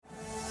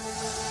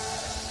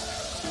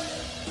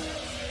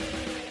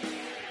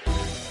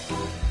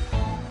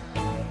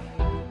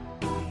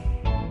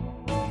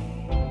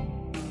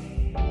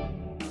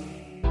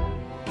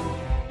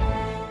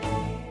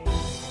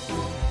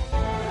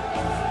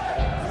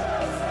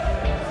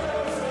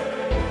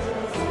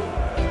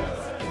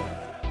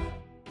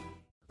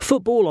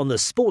Football on the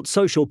Sports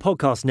Social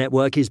Podcast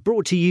Network is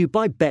brought to you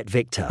by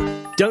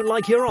BetVictor. Don't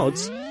like your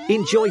odds?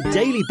 Enjoy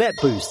daily bet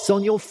boosts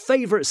on your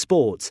favourite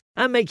sports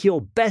and make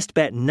your best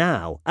bet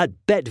now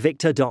at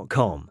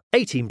betvictor.com.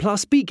 18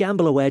 plus,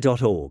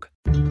 begambleaware.org.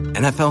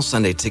 NFL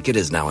Sunday Ticket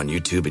is now on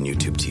YouTube and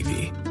YouTube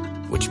TV,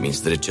 which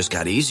means that it just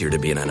got easier to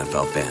be an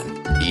NFL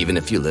fan, even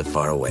if you live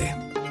far away.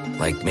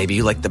 Like maybe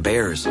you like the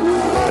Bears,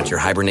 but you're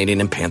hibernating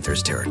in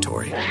Panthers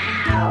territory.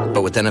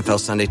 But with NFL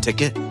Sunday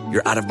Ticket,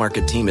 your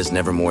out-of-market team is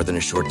never more than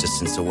a short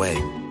distance away.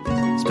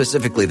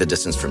 Specifically, the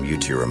distance from you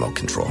to your remote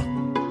control.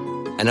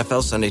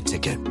 NFL Sunday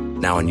Ticket,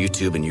 now on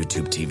YouTube and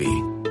YouTube TV.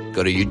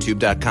 Go to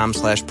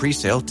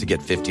youtube.com/presale to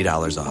get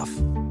 $50 off.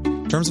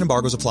 Terms and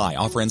embargoes apply.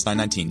 Offer ends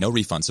 9/19. No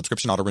refund.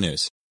 Subscription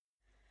auto-renews.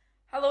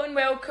 Hello and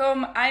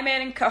welcome. I'm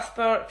Erin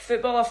Cuthbert,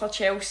 footballer for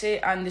Chelsea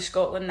and the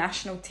Scotland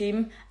national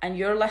team, and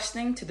you're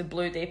listening to the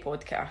Blue Day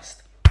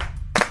podcast.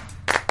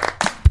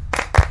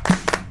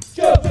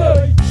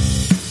 Chelsea!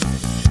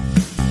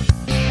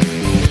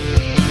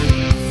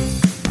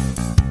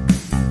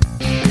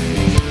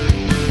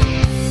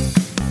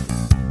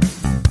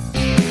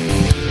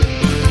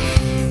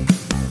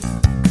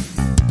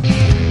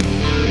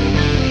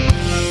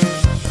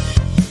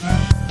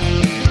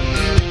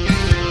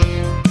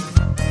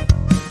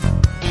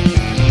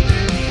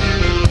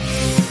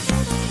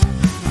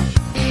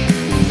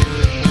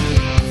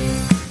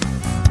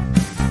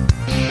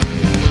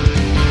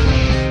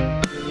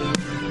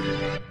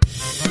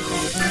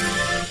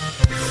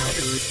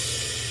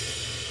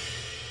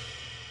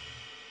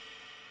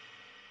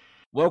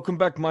 Welcome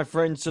back, my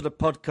friends, to the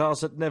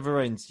podcast that never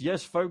ends.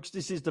 Yes, folks,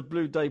 this is the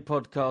Blue Day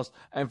podcast,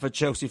 and for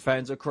Chelsea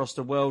fans across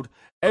the world,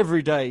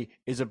 every day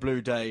is a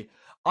blue day.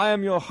 I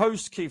am your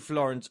host, Keith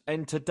Lawrence,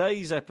 and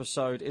today's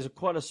episode is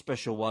quite a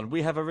special one.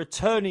 We have a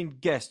returning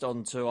guest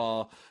onto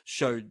our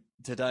show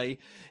today.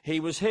 He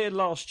was here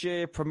last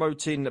year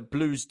promoting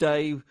Blues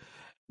Day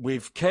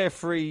with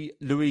Carefree,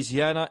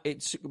 Louisiana.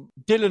 It's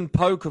Dylan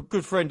Polk, a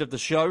good friend of the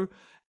show.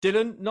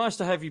 Dylan, nice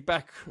to have you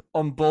back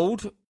on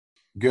board.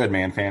 Good,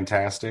 man.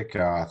 Fantastic.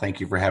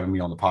 Thank you for having me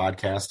on the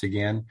podcast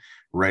again.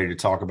 Ready to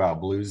talk about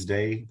Blues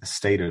Day, the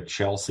state of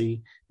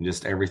Chelsea, and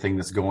just everything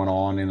that's going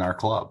on in our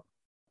club.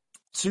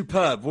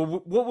 Superb. Well,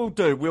 what we'll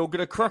do, we're going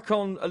to crack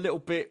on a little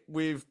bit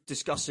with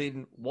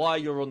discussing why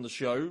you're on the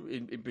show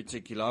in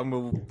particular, and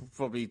we'll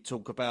probably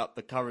talk about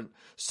the current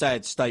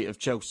sad state of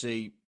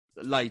Chelsea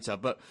later.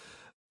 But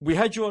we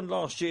had you on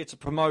last year to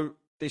promote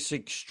this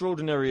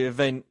extraordinary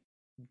event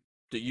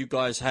that you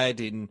guys had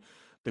in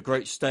the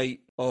great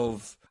state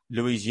of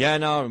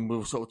Louisiana, and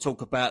we'll sort of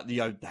talk about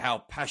how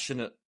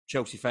passionate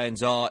Chelsea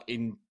fans are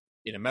in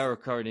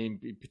America, and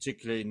in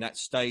particular in that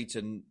state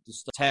and the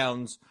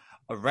towns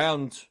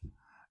around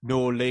New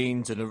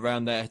Orleans and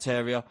around that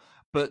area.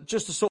 But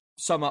just to sort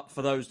of sum up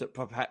for those that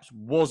perhaps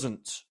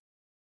wasn't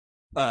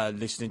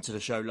listening to the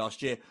show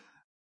last year,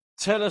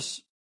 tell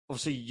us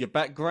obviously your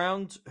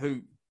background,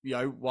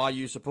 why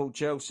you support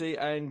Chelsea,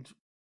 and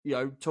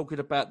talking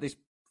about this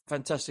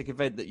fantastic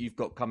event that you've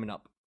got coming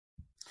up.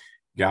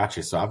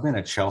 Gotcha. So I've been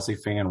a Chelsea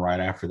fan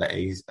right after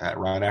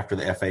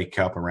the FA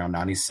Cup around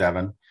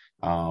 '97.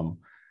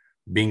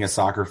 Being a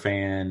soccer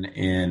fan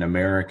in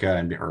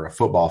America or a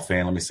football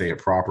fan, let me say it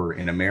proper,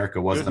 in America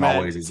wasn't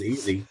always as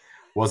easy.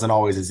 Wasn't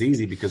always as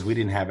easy because we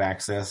didn't have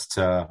access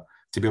to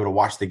be able to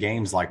watch the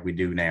games like we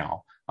do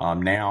now.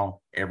 Now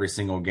every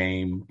single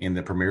game in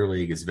the Premier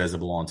League is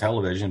visible on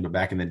television, but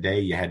back in the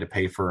day you had to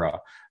pay for a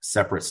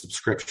separate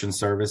subscription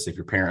service if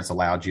your parents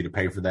allowed you to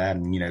pay for that,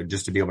 and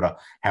just to be able to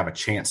have a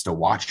chance to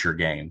watch your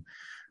game.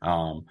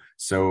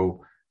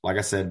 So like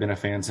I said, been a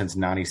fan since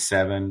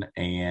 '97,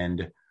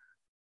 and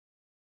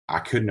I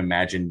couldn't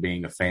imagine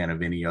being a fan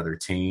of any other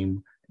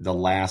team. The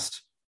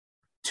last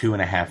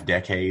 2.5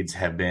 decades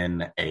have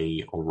been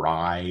a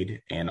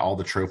ride, and all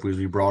the trophies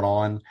we brought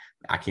on,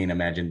 I can't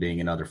imagine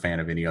being another fan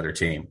of any other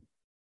team.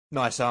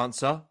 Nice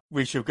answer.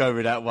 We shall go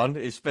with that one,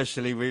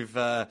 especially with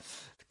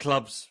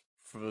clubs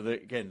for the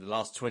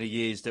last 20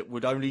 years that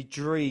would only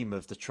dream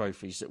of the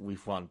trophies that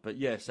we've won. But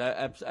yes,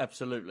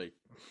 absolutely.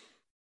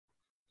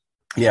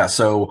 Yeah,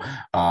 so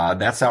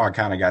that's how I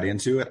kind of got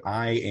into it.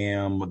 I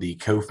am the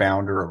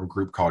co-founder of a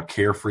group called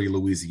Carefree,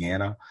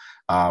 Louisiana.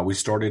 We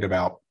started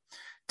about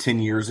 10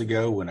 years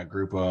ago when a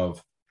group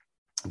of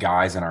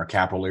guys in our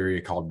capital area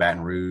called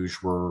Baton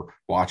Rouge were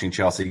watching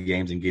Chelsea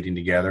games and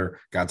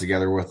got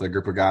together with a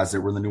group of guys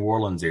that were in the New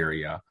Orleans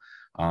area.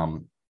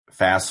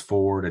 Fast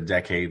forward a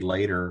decade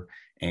later,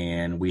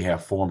 and we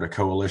have formed a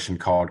coalition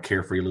called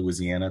Carefree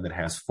Louisiana that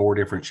has 4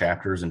 different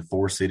chapters in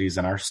 4 cities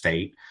in our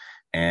state.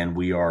 And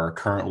we are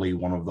currently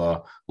one of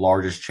the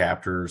largest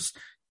chapters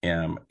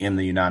in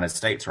the United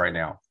States right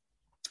now.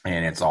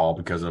 And it's all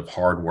because of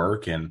hard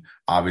work, and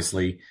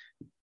obviously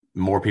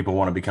more people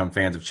want to become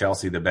fans of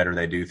Chelsea the better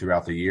they do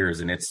throughout the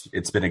years. And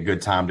it's been a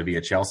good time to be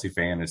a Chelsea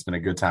fan. It's been a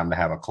good time to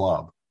have a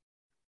club.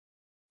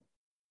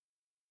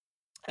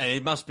 And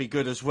it must be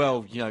good as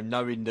well,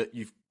 knowing that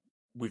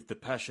with the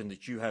passion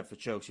that you have for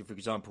Chelsea, for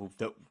example,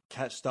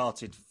 that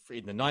started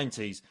in the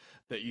 90s,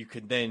 that you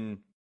can then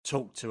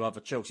talk to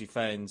other Chelsea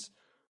fans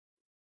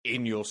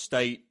in your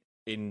state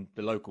in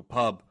the local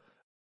pub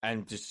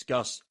and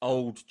discuss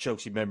old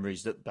Chelsea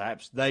memories that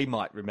perhaps they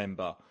might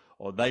remember,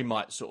 or they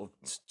might sort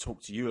of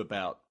talk to you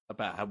about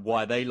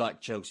why they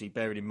like Chelsea,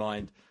 bearing in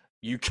mind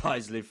you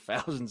guys live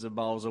thousands of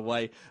miles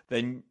away,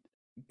 then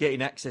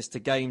getting access to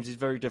games is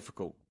very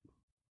difficult.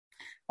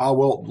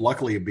 Well,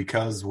 luckily,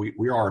 because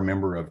we are a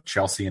member of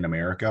Chelsea in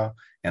America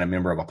and a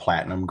member of a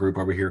platinum group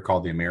over here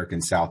called the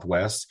American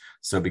Southwest.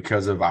 So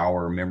because of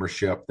our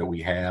membership that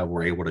we have,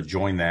 we're able to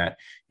join that,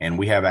 and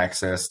we have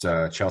access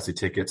to Chelsea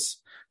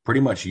tickets pretty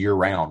much year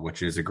round,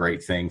 which is a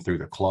great thing through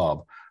the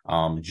club.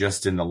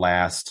 Just in the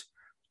last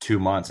 2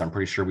 months, I'm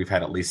pretty sure we've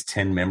had at least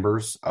 10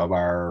 members of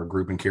our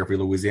group in Carefree,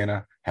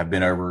 Louisiana, have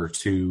been over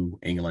to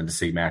England to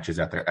see matches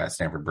at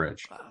Stamford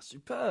Bridge.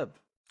 Superb.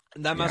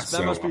 And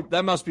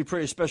that must be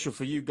pretty special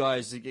for you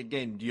guys.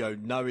 Again,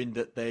 knowing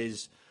that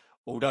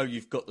although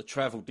you've got the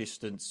travel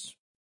distance,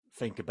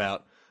 think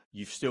about,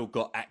 you've still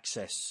got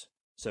access.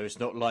 So it's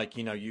not like,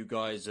 you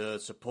guys are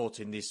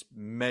supporting this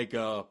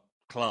mega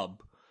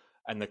club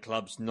and the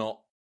club's not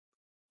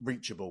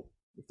reachable,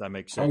 if that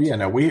makes sense. Oh yeah,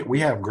 no, we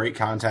have great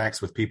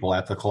contacts with people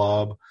at the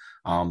club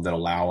that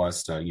allow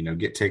us to,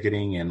 get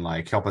ticketing and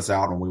help us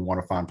out when we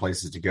want to find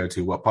places to go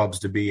to, what pubs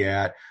to be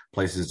at,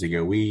 places to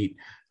go eat,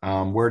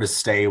 where to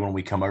stay when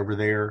we come over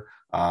there.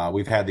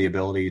 We've had the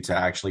ability to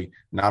actually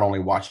not only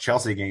watch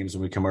Chelsea games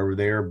when we come over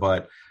there,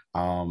 but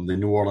the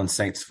New Orleans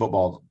Saints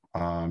football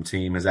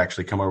team has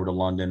actually come over to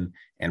London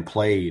and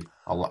played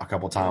a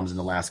couple times in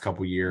the last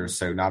couple years.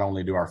 So not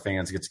only do our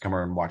fans get to come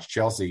over and watch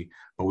Chelsea,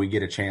 but we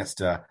get a chance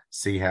to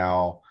see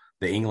how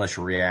the English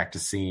react to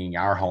seeing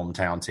our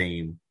hometown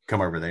team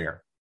come over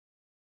there.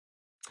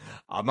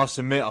 I must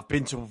admit, I've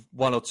been to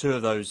one or two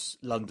of those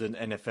London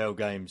NFL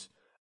games.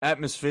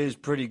 Atmosphere is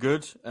pretty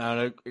good.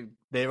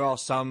 There are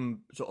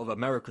some sort of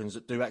Americans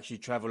that do actually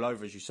travel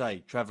over, as you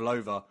say,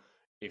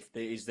 if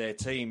it is their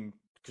team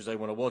because they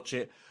want to watch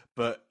it.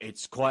 But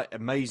it's quite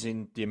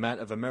amazing the amount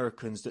of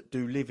Americans that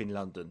do live in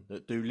London,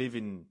 that do live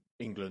in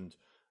England,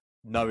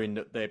 knowing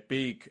that they're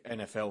big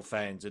NFL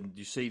fans, and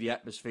you see the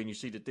atmosphere and you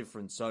see the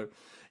difference. So,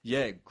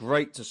 yeah,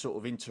 great to sort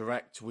of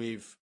interact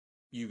with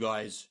you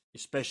guys,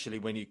 especially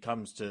when it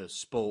comes to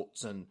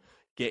sports and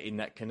getting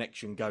that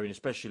connection going,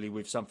 especially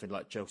with something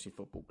like Chelsea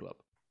Football Club.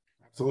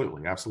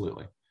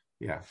 Absolutely.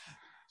 Yeah.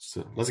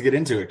 So let's get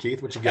into it,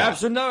 Keith. What you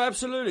got?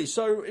 Absolutely.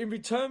 So in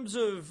terms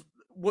of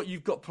what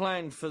you've got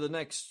planned for the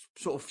next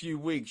sort of few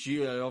weeks,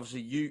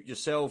 obviously you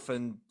yourself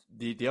and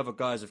the other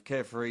guys of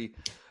Carefree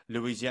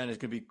Louisiana is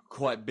going to be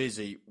quite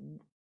busy.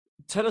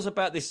 Tell us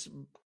about this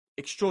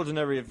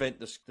extraordinary event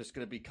that's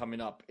going to be coming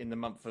up in the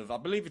month of, I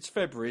believe it's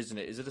February, isn't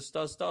it? Is it a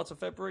start of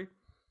February?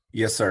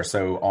 Yes, sir.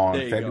 So on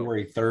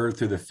February 3rd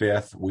through the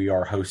 5th, we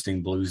are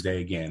hosting Blues Day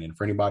again. And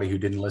for anybody who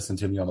didn't listen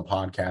to me on the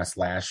podcast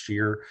last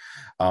year,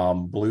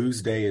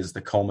 Blues Day is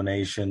the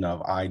culmination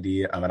of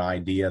an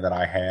idea that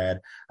I had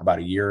about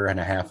a year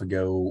and a half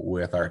ago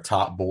with our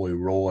top boy,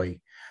 Roy,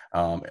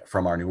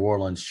 from our New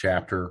Orleans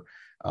chapter.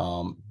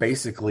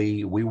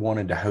 Basically, we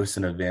wanted to host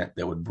an event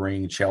that would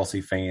bring Chelsea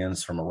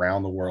fans from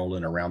around the world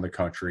and around the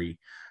country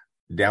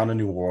down to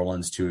New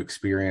Orleans to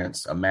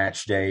experience a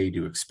match day,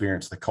 to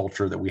experience the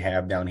culture that we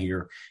have down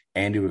here,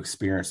 and to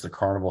experience the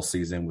carnival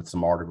season with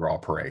some Mardi Gras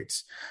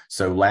parades.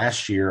 So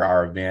last year,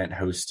 our event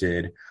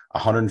hosted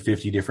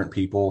 150 different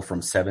people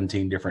from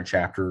 17 different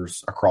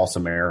chapters across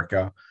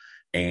America.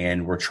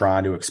 And we're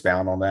trying to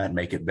expound on that and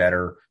make it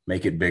better,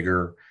 make it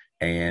bigger.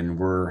 And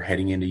we're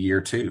heading into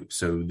year 2.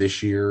 So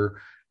this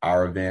year,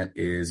 our event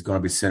is going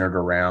to be centered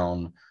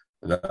around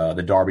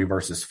the Derby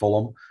versus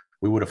Fulham.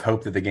 We would have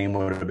hoped that the game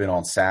would have been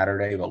on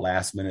Saturday, but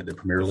last minute the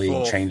Premier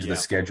League changed the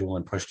schedule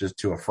and pushed us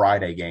to a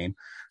Friday game.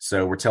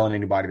 So we're telling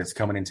anybody that's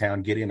coming in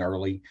town, get in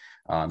early,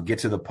 get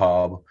to the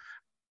pub.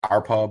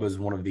 Our pub is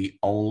one of the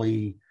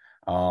only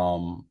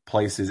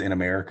places in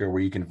America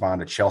where you can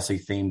find a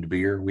Chelsea-themed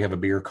beer. We have a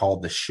beer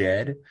called The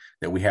Shed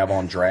that we have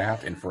on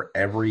draft, and for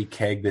every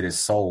keg that is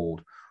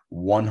sold,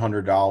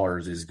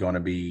 $100 is going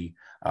to be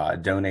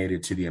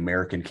donated to the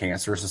American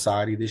Cancer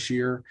Society this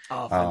year.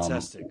 Oh,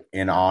 fantastic.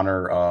 In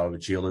honor of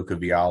Gianluca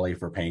Vialli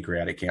for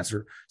pancreatic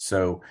cancer.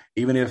 So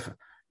even if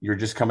you're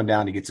just coming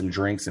down to get some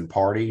drinks and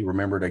party,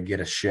 remember to get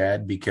a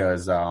Shed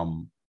because,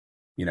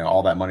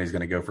 all that money is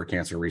going to go for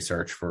cancer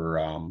research for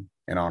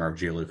in honor of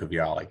Gianluca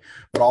Vialli.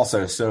 But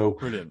also, so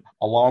brilliant.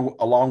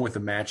 Along with the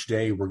match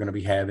day, we're going to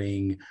be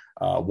having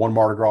one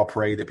Mardi Gras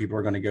parade that people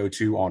are going to go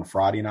to on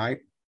Friday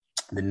night.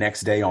 The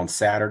next day on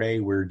Saturday,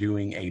 we're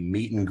doing a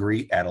meet and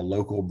greet at a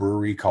local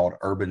brewery called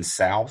Urban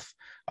South.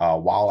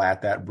 While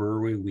at that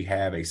brewery, we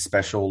have a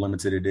special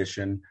limited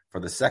edition for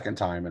the second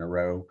time in a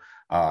row,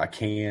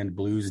 canned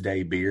Blues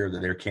Day beer that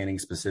they're canning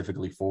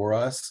specifically for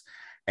us.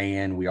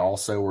 And we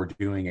also are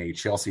doing a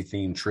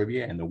Chelsea-themed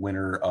trivia, and the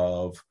winner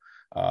of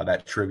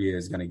that trivia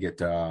is going to get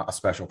a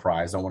special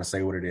prize. Don't want to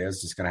say what it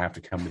is. Just going to have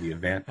to come to the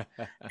event.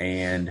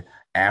 And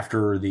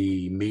after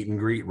the meet and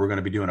greet, we're going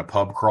to be doing a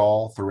pub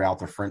crawl throughout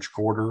the French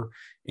Quarter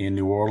in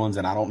New Orleans.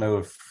 And I don't know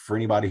if for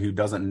anybody who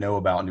doesn't know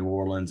about New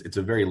Orleans, it's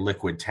a very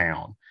liquid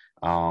town.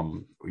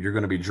 You're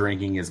going to be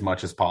drinking as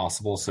much as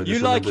possible. So you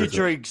just like your remember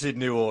drinks in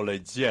New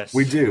Orleans, yes?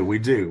 we do. We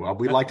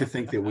like to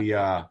think that we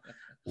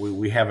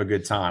have a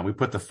good time. We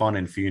put the fun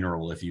in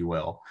funeral, if you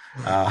will.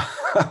 Uh,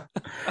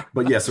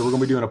 but yeah, so we're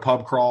going to be doing a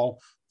pub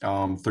crawl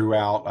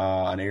throughout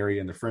an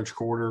area in the French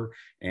Quarter,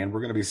 and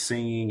we're going to be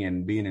singing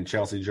and being in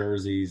Chelsea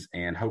jerseys,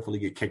 and hopefully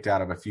get kicked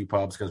out of a few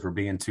pubs because we're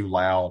being too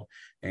loud.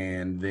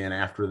 And then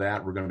after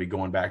that, we're going to be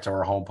going back to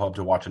our home pub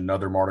to watch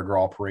another Mardi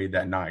Gras parade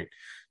that night.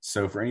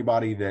 So for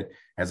anybody that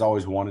has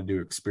always wanted to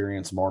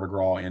experience Mardi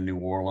Gras in New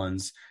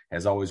Orleans,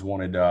 has always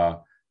wanted to,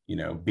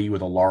 be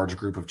with a large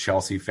group of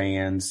Chelsea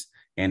fans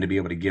and to be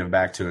able to give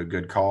back to a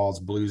good cause,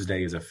 Blues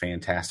Day is a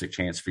fantastic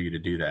chance for you to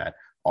do that.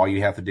 All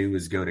you have to do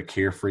is go to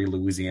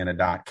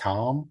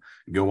carefreelouisiana.com,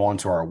 go on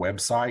to our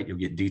website. You'll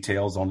get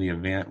details on the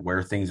event,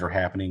 where things are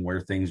happening,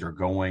 where things are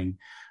going.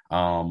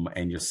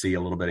 And you'll see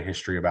a little bit of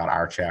history about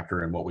our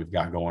chapter and what we've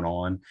got going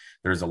on.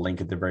 There's a link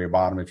at the very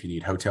bottom if you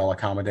need hotel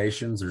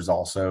accommodations. There's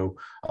also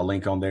a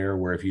link on there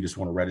where if you just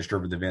want to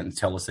register for the event and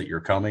tell us that you're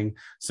coming,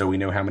 so we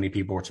know how many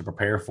people are to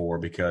prepare for,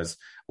 because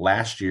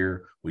last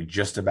year we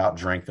just about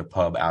drank the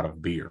pub out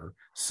of beer.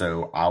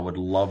 So I would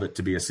love it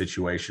to be a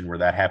situation where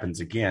that happens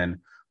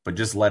again, but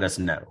just let us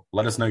know.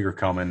 Let us know you're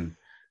coming.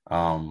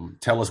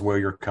 Tell us where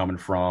you're coming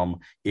from.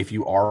 If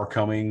you are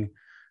coming,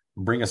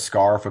 bring a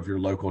scarf of your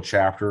local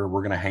chapter.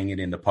 We're going to hang it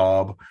in the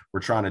pub.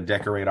 We're trying to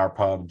decorate our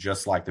pub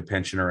just like the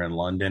Pensioner in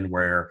London,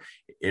 where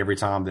every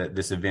time that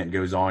this event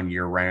goes on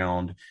year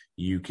round,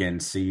 you can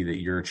see that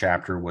your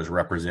chapter was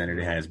represented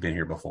and has been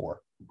here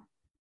before.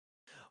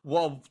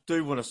 What I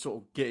do want to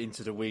sort of get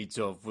into the weeds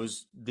of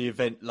was the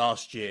event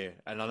last year.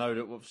 And I know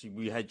that obviously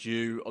we had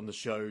you on the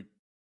show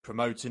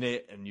promoting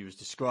it, and you was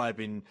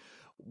describing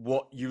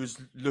what you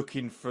was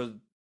looking for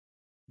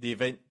the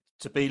event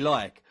to be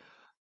like.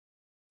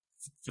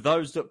 For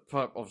those that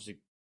obviously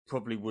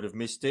probably would have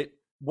missed it,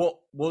 what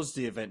was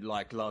the event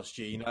like last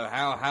year?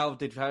 How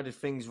did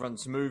things run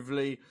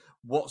smoothly?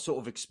 What sort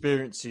of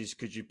experiences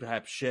could you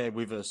perhaps share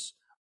with us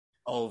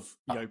of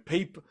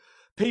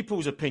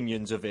people's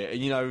opinions of it,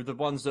 and the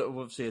ones that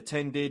obviously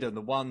attended and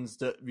the ones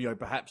that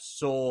perhaps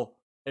saw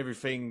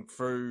everything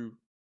through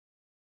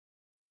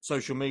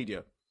social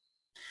media?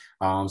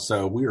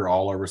 So we are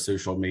all over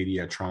social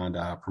media trying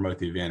to promote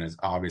the event, as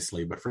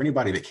obviously, but for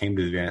anybody that came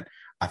to the event,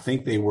 I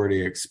think they were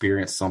to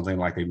experience something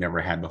like they've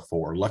never had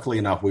before. Luckily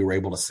enough, we were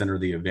able to center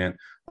the event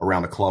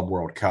around the Club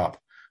World Cup,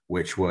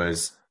 which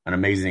was an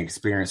amazing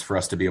experience for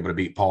us to be able to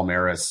beat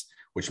Palmeiras,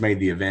 which made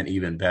the event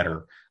even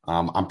better.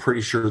 I'm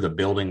pretty sure the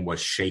building was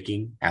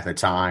shaking at the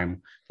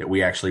time that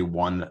we actually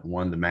won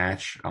the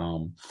match.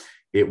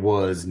 It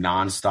was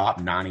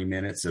nonstop, 90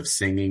 minutes of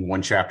singing.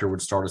 One chapter would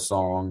start a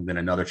song, then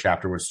another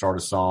chapter would start a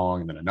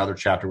song, then another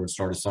chapter would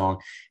start a song,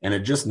 and it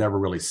just never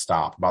really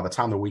stopped. By the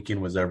time the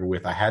weekend was over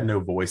with, I had no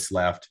voice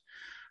left.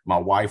 My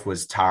wife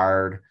was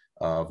tired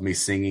of me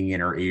singing in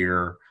her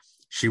ear.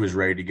 She was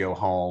ready to go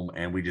home,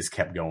 and we just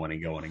kept going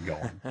and going and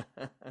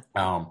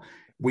going.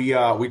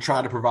 We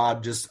tried to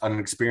provide just an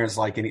experience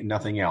like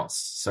nothing else.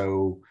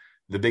 So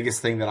the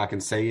biggest thing that I can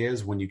say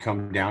is when you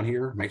come down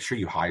here, make sure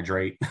you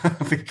hydrate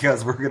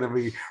because we're gonna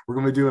be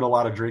doing a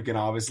lot of drinking,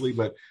 obviously.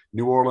 But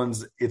New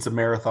Orleans, it's a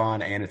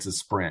marathon and it's a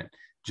sprint.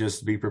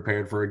 Just be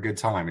prepared for a good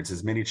time. It's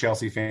as many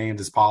Chelsea fans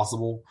as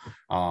possible,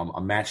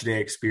 a match day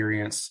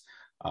experience,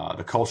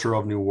 the culture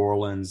of New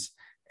Orleans,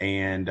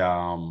 and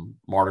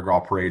Mardi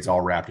Gras parades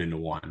all wrapped into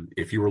one.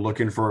 If you were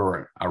looking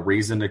for a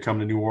reason to come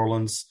to New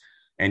Orleans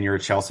and you're a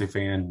Chelsea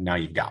fan, now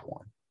you've got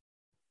one.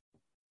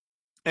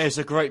 It's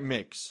a great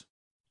mix.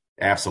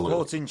 Absolutely.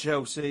 Supporting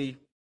Chelsea,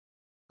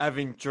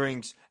 having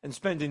drinks, and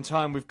spending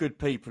time with good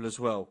people as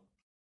well.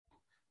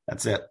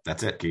 That's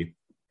it, Keith.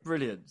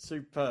 Brilliant.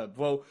 Superb.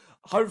 Well,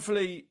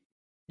 hopefully,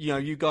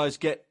 you guys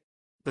get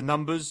the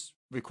numbers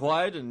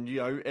required and,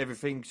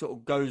 everything sort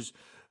of goes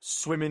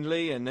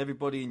swimmingly and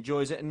everybody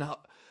enjoys it. And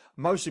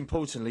most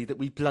importantly, that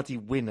we bloody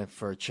win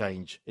for a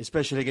change,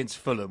 especially against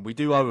Fulham. We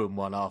do owe them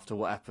one after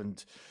what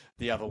happened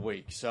the other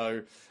week.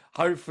 So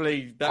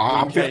hopefully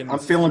that weekend...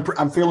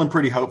 I'm feeling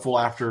pretty hopeful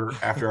after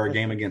our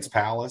game against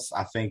Palace.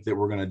 I think that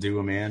we're going to do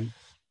them in.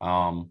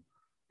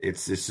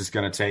 It's just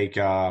going to take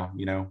a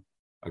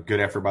good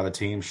effort by the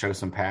team, show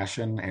some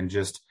passion, and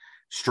just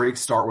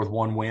streaks start with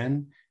one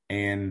win.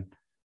 And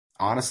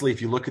honestly,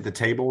 if you look at the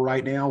table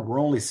right now,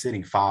 we're only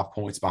sitting 5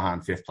 points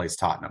behind fifth place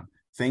Tottenham.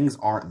 Things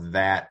aren't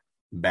that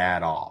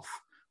bad off.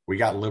 We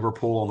got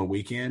Liverpool on the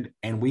weekend,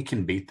 and we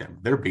can beat them.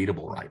 They're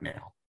beatable right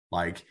now.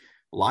 Like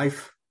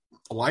life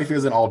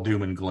isn't all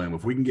doom and gloom.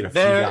 If we can get a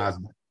few guys,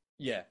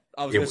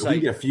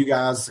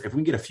 if we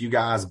can get a few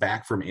guys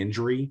back from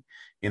injury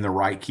in the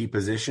right key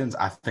positions,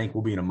 I think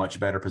we'll be in a much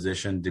better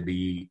position to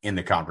be in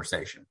the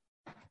conversation.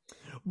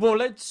 Well,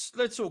 let's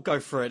sort of go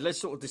through it. Let's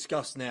sort of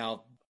discuss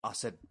now. I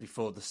said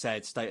before the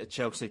sad state of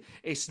Chelsea.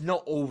 It's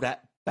not all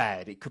that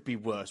bad. It could be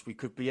worse. We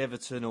could be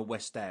Everton or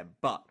West Ham.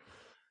 But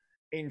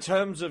in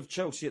terms of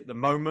Chelsea at the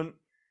moment,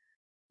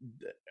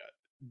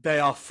 they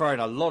are throwing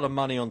a lot of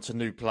money onto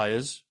new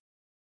players.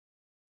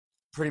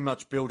 pretty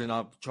much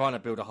trying to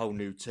build a whole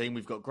new team.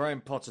 We've got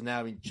Graham Potter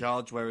now in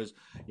charge, whereas,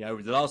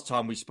 the last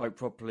time we spoke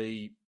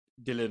properly,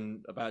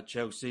 Dylan, about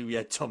Chelsea, we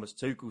had Thomas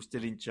Tuchel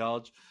still in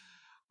charge.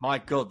 My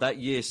God, that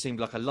year seemed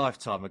like a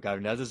lifetime ago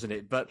now, doesn't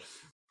it? But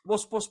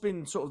what's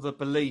been sort of the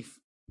belief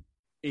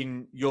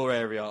in your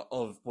area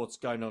of what's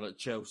going on at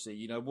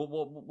Chelsea?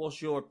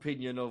 What's your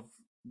opinion of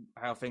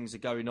how things are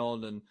going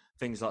on and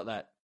things like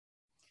that?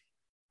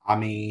 I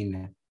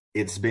mean,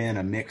 it's been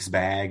a mixed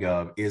bag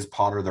of, is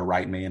Potter the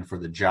right man for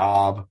the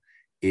job?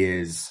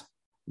 Do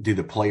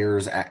the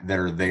players that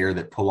are there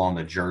that pull on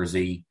the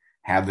jersey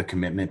have the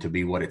commitment to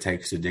be what it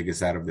takes to dig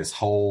us out of this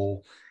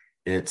hole?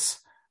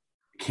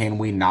 Can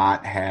we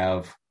not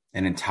have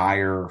an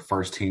entire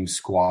first team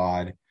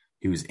squad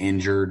who's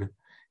injured?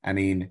 I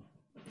mean,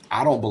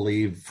 I don't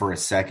believe for a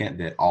second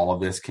that all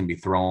of this can be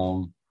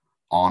thrown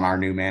on our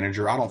new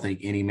manager. I don't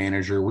think any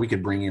manager, we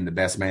could bring in the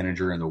best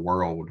manager in the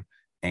world,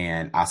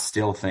 and I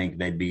still think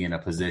they'd be in a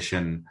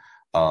position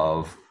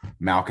of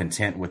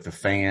malcontent with the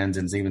fans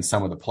and even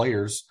some of the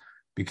players,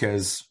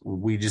 because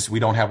we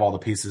don't have all the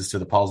pieces to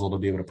the puzzle to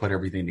be able to put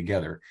everything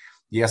together.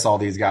 Yes, all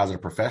these guys are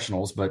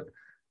professionals, but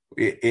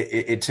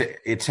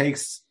it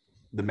takes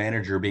the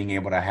manager being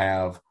able to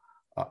have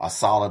a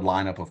solid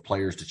lineup of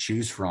players to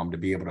choose from to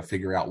be able to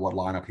figure out what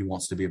lineup he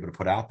wants to be able to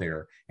put out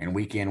there. And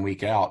week in,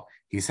 week out,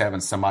 he's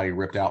having somebody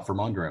ripped out from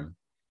under him.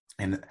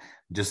 And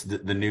just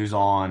the news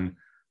on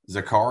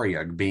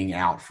Zakaria being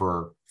out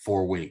for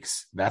 4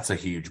 weeks, that's a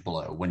huge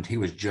blow when he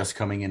was just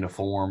coming into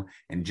form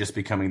and just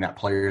becoming that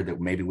player that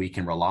maybe we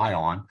can rely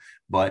on.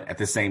 But at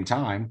the same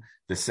time,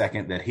 the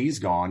second that he's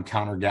gone,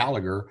 Conor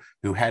Gallagher,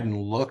 who hadn't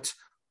looked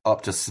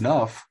up to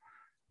snuff,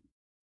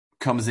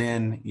 comes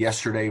in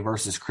yesterday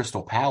versus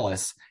Crystal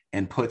Palace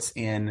and puts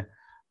in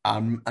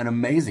an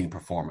amazing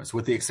performance.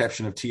 With the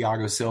exception of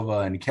Thiago Silva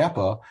and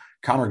Kepa,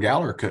 Conor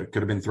Gallagher could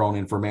have been thrown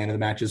in for man of the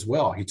match as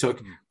well. He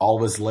took all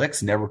of his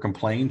licks, never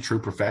complained, true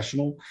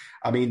professional.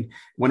 I mean,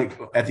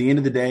 at the end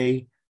of the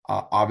day,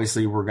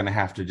 obviously we're going to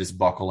have to just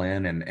buckle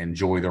in and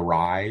enjoy the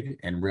ride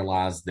and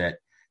realize that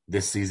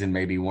this season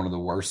may be one of the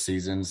worst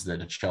seasons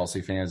that a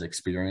Chelsea fans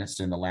experienced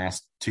in the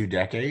last 2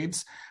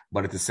 decades.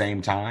 But at the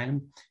same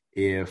time,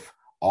 if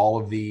all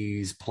of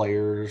these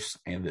players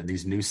and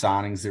these new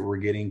signings that we're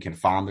getting can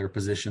find their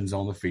positions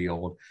on the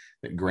field,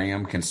 that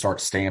Graham can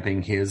start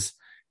stamping his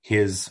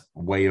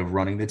way of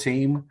running the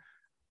team,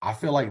 I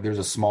feel like there's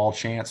a small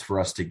chance for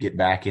us to get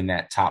back in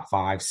that top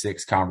 5,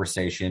 6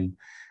 conversation.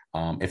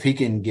 If he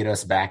can get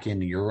us back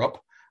into Europe,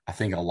 I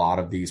think a lot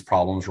of these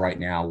problems right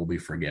now will be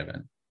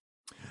forgiven.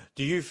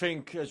 Do you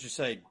think, as you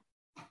say,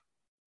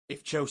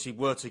 if Chelsea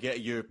were to get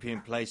a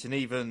European place, and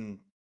even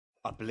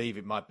I believe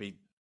it might be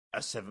a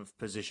 7th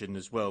position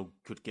as well,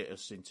 could get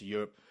us into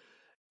Europe,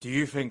 do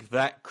you think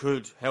that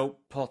could help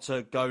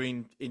Potter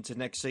going into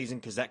next season?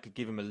 Because that could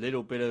give him a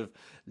little bit of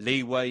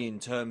leeway in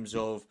terms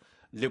of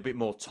a little bit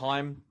more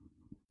time,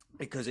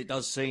 because it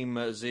does seem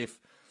as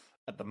if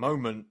at the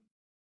moment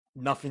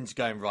nothing's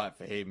going right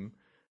for him.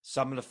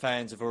 Some of the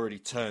fans have already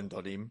turned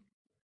on him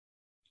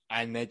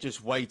and they're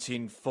just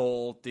waiting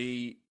for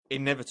the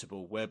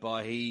inevitable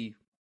whereby he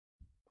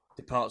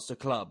departs the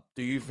club.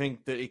 Do you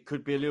think that it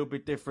could be a little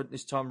bit different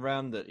this time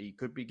round, that he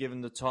could be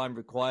given the time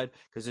required?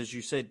 Because as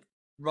you said,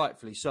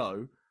 rightfully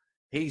so,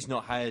 he's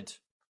not had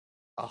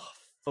a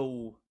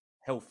full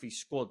healthy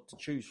squad to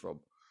choose from.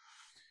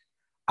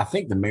 I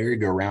think the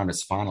merry-go-round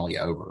is finally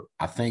over.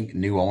 I think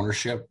new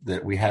ownership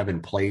that we have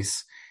in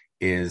place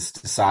is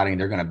deciding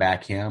they're going to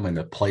back him, and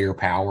the player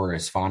power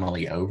is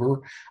finally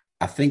over.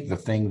 I think the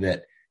thing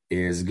that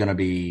is going to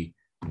be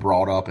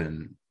brought up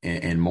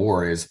and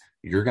more is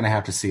you're going to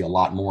have to see a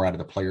lot more out of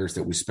the players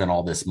that we spent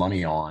all this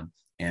money on.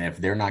 And if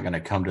they're not going to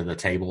come to the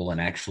table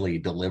and actually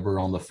deliver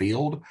on the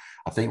field,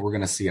 I think we're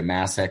going to see a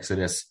mass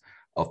exodus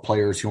of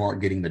players who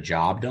aren't getting the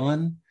job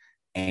done,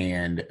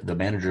 and the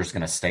manager's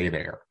going to stay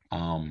there.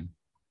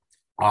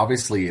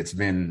 Obviously, it's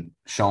been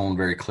shown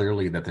very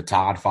clearly that the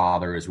Todd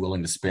father is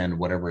willing to spend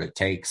whatever it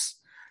takes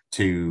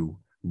to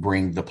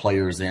bring the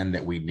players in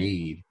that we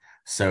need.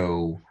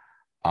 So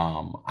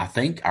I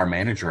think our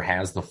manager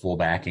has the full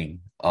backing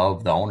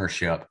of the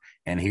ownership,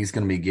 and he's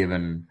going to be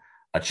given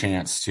a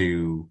chance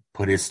to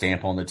put his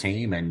stamp on the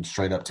team and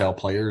straight up tell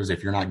players,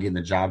 if you're not getting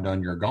the job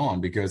done, you're gone.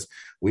 Because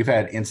we've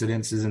had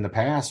incidences in the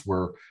past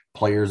where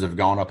players have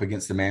gone up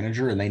against the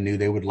manager and they knew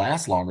they would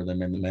last longer than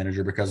the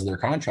manager because of their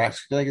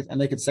contracts, and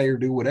they could say or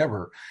do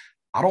whatever.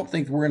 I don't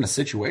think we're in a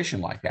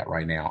situation like that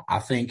right now. I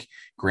think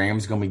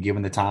Graham's going to be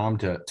given the time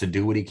to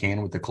do what he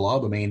can with the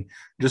club. I mean,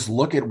 just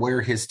look at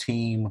where his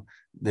team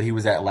that he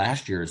was at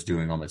last year is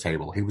doing on the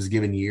table. He was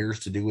given years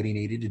to do what he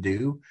needed to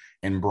do,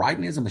 and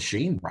Brighton is a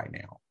machine right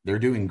now. They're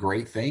doing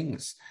great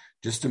things.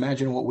 Just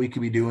imagine what we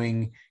could be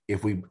doing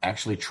if we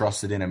actually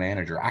trusted in a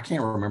manager. I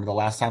can't remember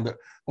when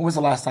was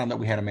the last time that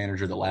we had a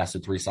manager that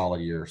lasted 3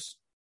 solid years?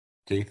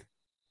 Keith?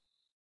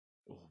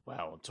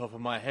 Wow, on top of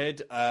my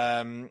head,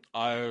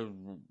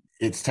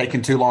 It's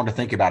taken too long to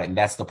think about it, and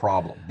that's the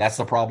problem. That's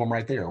the problem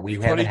right there. We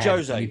haven't had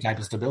Jose. any type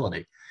of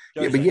stability.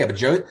 Jose.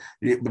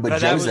 But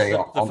that was Jose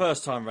the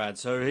first time round,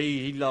 so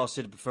he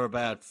lasted for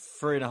about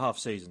 3.5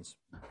 seasons,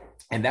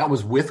 and that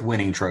was with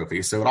winning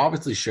trophies. So it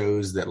obviously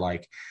shows that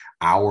like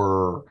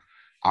our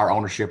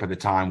ownership at the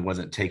time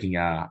wasn't taking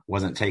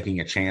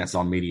a chance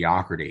on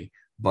mediocrity.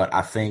 But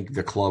I think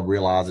the club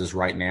realizes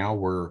right now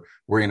we're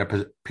in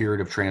a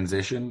period of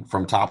transition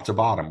from top to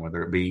bottom,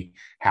 whether it be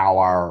how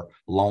our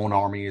loan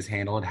army is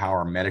handled, how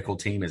our medical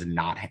team is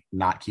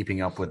not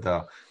keeping up with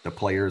the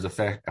players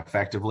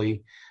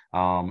effectively,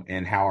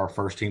 and how our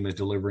first team is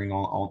delivering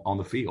on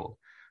the field.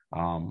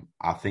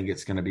 I think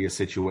it's going to be a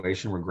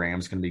situation where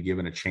Graham's going to be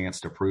given a chance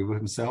to prove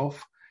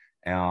himself.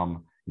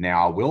 Now,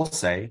 I will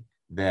say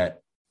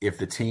that if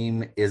the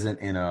team isn't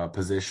in a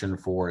position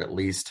for at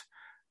least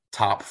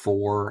top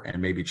 4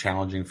 and maybe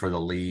challenging for the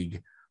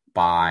league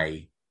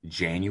by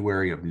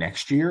January of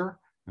next year,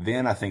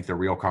 then I think the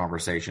real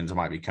conversations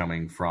might be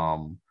coming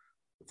from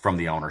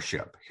the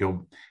ownership.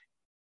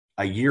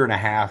 A year and a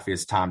half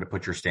is time to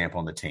put your stamp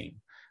on the team.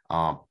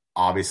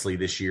 Obviously,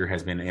 this year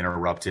has been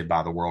interrupted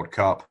by the World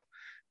Cup.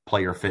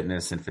 Player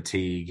fitness and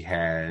fatigue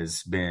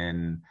has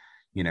been,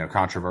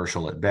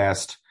 controversial at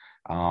best.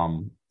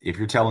 If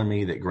you're telling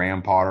me that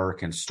Graham Potter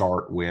can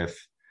start with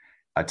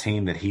a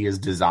team that he has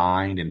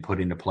designed and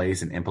put into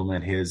place and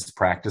implement his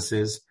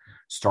practices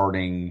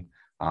starting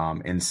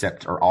in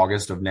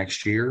August of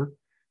next year,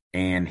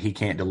 and he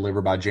can't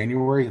deliver by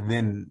January,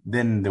 then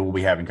we'll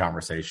be having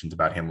conversations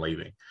about him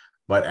leaving.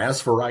 But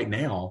as for right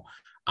now,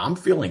 I'm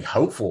feeling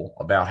hopeful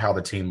about how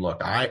the team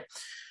looked. I'd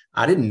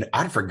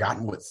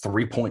forgotten what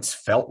 3 points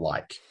felt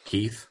like,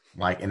 Keith.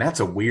 And that's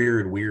a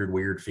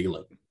weird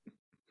feeling.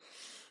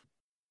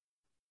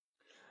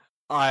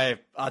 I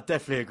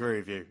definitely agree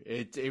with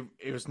you.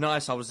 It was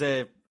nice. I was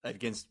there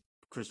against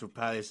Crystal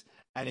Palace,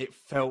 and it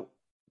felt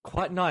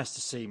quite nice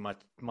to see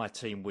my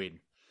team win.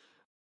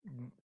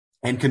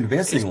 And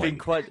convincingly. It's been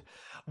quite...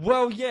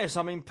 Well, yes.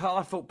 I mean,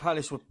 I thought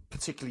Palace were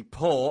particularly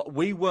poor.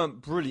 We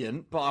weren't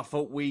brilliant, but I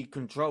thought we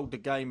controlled the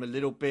game a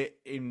little bit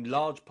in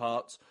large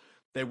parts.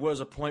 There was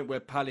a point where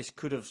Palace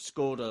could have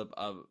scored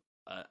a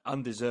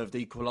undeserved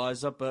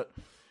equaliser, but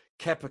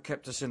Kepa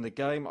kept us in the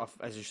game.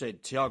 As you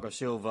said, Thiago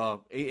Silva,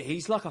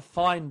 he's like a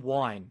fine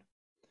wine.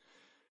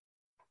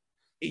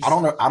 I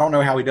don't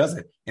know how he does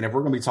it. And if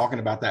we're going to be talking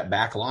about that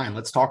back line,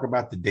 let's talk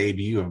about the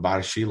debut of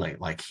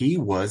Badashile. He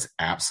was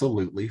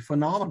absolutely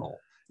phenomenal.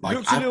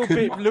 Looked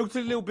a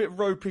little bit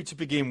ropey to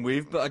begin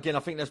with, but again, I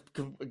think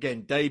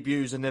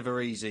debuts are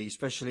never easy,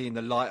 especially in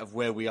the light of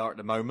where we are at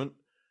the moment.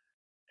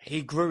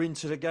 He grew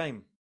into the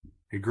game.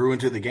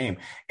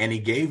 And he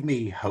gave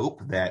me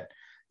hope that,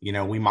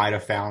 we might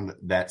have found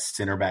that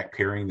center back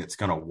pairing that's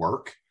going to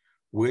work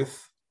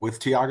with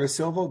Thiago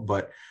Silva.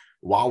 But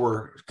while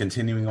we're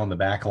continuing on the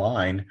back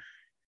line,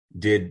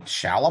 did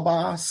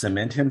Chalobah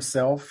cement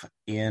himself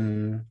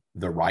in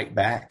the right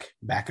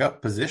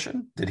backup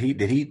position? Did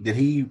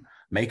he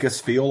make us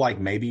feel like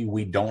maybe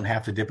we don't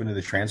have to dip into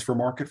the transfer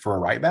market for a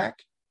right back?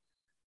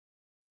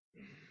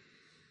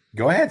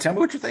 Go ahead. Tell me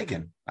what you're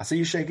thinking. I see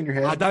you shaking your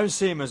head. I don't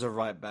see him as a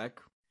right back.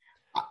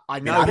 I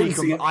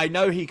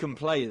know he can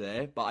play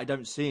there, but I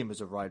don't see him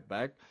as a right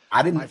back.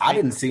 I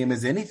didn't see him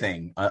as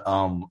anything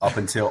up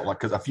until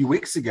because a few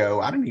weeks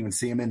ago I didn't even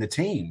see him in the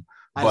team.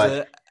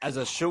 As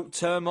a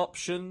short-term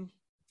option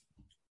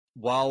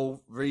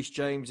while Reece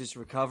James is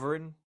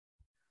recovering.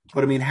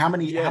 But I mean, how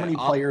many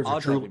players I'll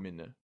are truly him in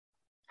there.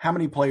 How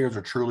many players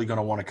are truly going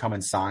to want to come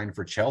and sign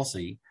for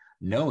Chelsea,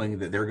 knowing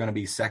that they're going to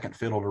be second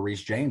fiddle to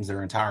Reece James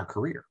their entire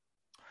career?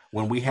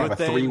 When we have a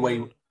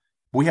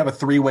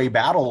three-way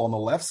battle on the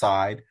left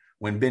side.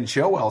 When Ben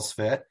Chilwell's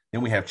fit,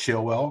 then we have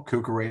Chilwell,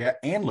 Cucurella,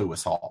 and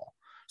Lewis Hall.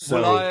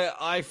 So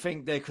I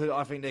think there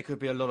could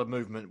be a lot of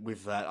movement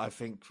with that. I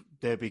think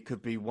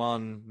could be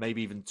one,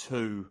 maybe even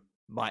two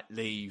might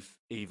leave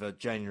either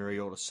January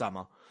or the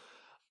summer.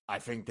 I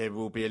think there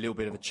will be a little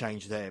bit of a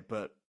change there.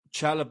 But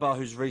Chalobah,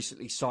 who's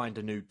recently signed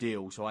a new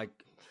deal, so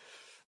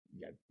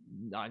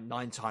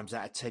 9 times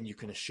out of 10 you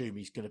can assume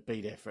he's going to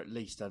be there for at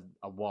least a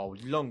while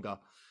longer.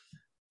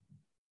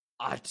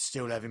 I'd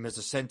still have him as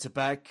a centre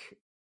back.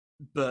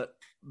 But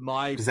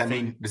does that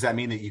mean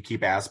that you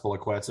keep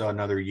Azpilicueta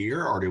another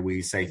year, or do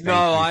we say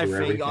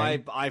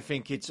I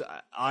think it's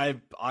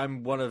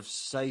I'm one of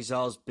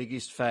Cesar's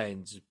biggest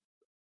fans,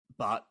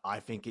 but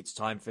I think it's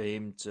time for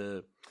him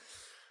to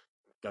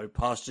go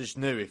past just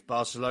new. If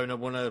Barcelona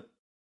want to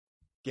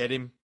get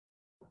him,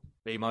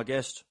 be my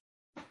guest.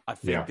 I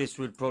think this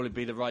would probably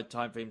be the right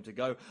time for him to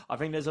go. I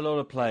think there's a lot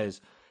of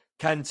players.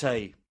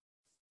 Kante,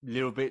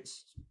 little bit,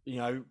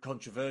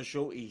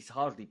 controversial. He's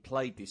hardly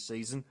played this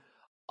season.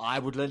 I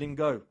would let him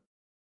go.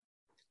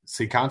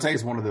 See, Kante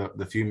is one of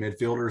the few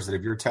midfielders that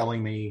if you're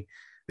telling me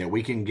that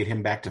we can get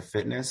him back to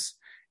fitness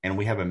and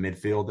we have a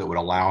midfield that would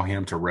allow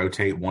him to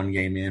rotate one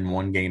game in,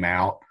 one game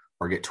out,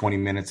 or get 20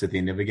 minutes at the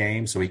end of a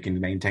game so he can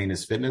maintain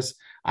his fitness,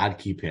 I'd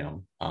keep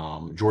him.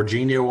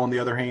 Jorginho, on the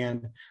other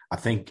hand, I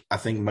think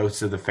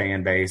most of the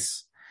fan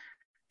base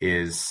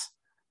is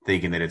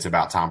thinking that it's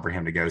about time for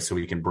him to go so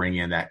we can bring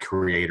in that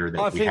creator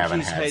that we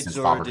haven't had since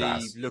Favre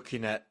dies.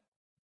 Looking at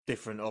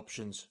different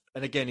options.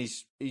 And again,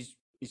 his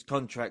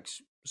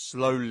contract's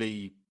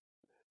slowly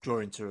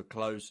drawing to a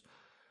close.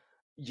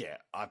 Yeah,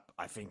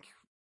 I think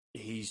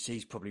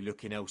he's probably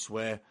looking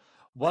elsewhere.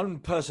 One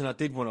person I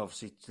did want to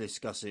obviously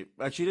discuss it.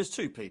 Actually, there's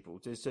two people.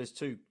 There's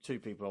two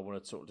people I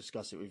want to sort of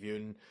discuss it with you,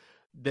 and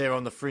they're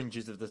on the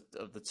fringes of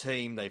the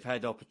team. They've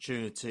had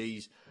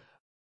opportunities.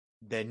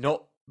 They're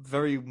not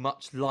very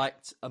much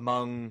liked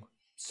among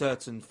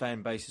certain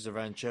fan bases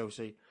around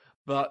Chelsea,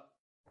 but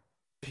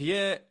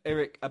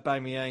Pierre-Emerick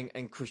Aubameyang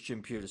and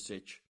Christian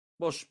Pulisic.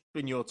 What's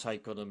been your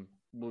take on them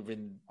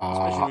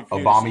especially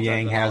with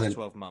Aubameyang hasn't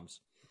 12 months?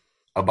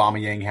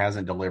 Aubameyang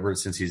hasn't delivered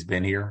since he's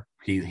been here.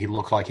 He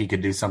looked like he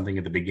could do something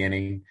at the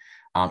beginning.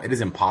 It is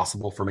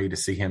impossible for me to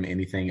see him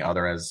anything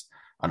other as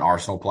an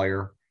Arsenal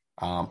player.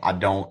 I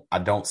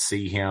don't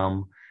see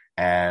him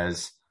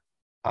as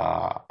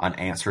an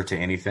answer to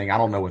anything. I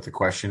don't know what the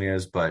question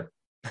is, but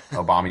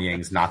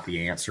Aubameyang's not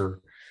the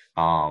answer.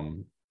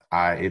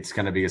 It's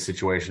going to be a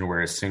situation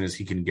where as soon as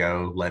he can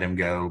go, let him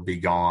go, be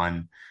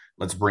gone.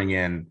 Let's bring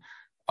in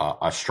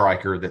a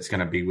striker that's going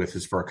to be with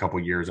us for a couple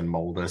of years and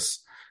mold us.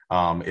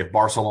 If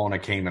Barcelona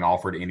came and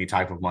offered any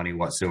type of money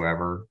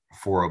whatsoever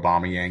for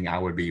Aubameyang, I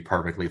would be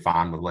perfectly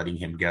fine with letting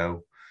him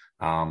go.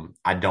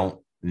 I don't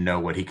know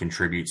what he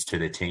contributes to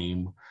the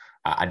team.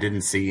 I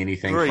didn't see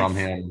anything from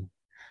him.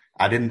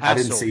 I didn't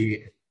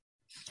see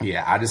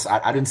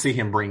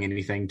him bring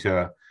anything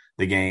to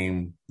the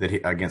game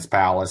against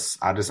Palace.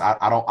 I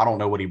don't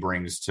know what he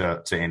brings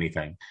to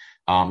anything.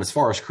 As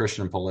far as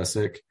Christian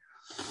Pulisic,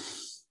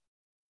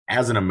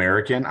 as an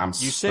American,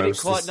 you said it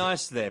quite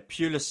nice there.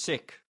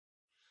 Pulisic.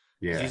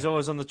 Yeah, he's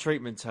always on the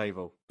treatment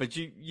table. But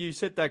you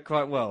said that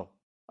quite well.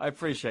 I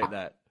appreciate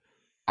that.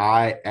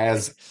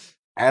 As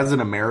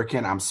an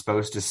American, I'm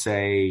supposed to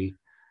say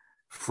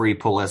free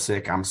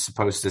Pulisic. I'm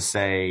supposed to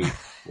say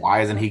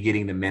why isn't he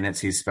getting the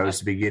minutes he's supposed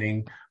to be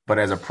getting? But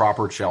as a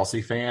proper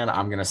Chelsea fan,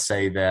 I'm going to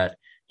say that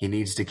he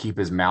needs to keep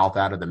his mouth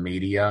out of the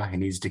media. He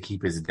needs to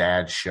keep his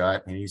dad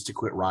shut. He needs to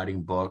quit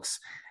writing books.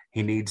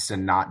 He needs to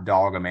not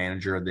dog a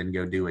manager, then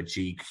go do a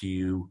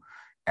GQ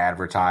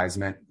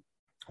advertisement.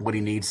 What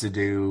he needs to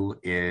do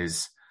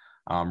is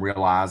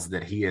realize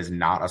that he is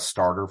not a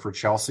starter for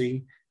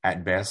Chelsea.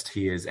 At best,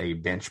 he is a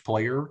bench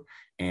player.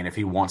 And if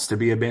he wants to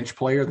be a bench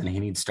player, then he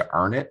needs to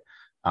earn it.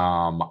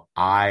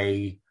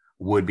 I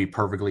would be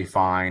perfectly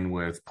fine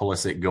with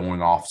Pulisic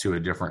going off to a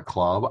different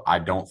club. I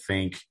don't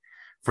think,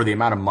 for the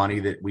amount of money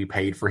that we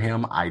paid for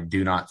him, I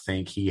do not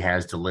think he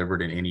has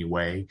delivered in any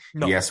way.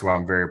 No. Yes, well,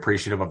 I'm very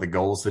appreciative of the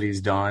goals that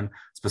he's done,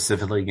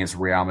 specifically against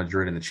Real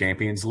Madrid in the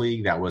Champions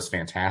League. That was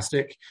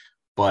fantastic.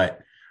 But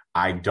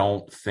I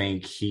don't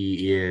think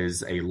he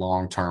is a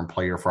long-term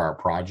player for our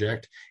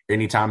project.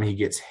 Anytime he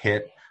gets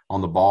hit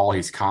on the ball,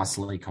 he's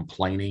constantly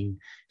complaining.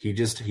 He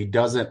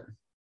doesn't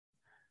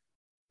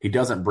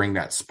bring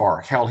that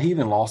spark. Hell, he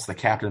even lost the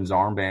captain's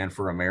armband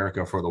for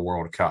America for the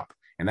World Cup.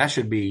 And that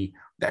should be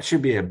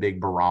a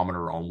big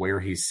barometer on where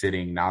he's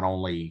sitting, not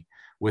only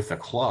with the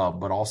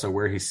club, but also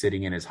where he's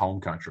sitting in his home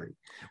country.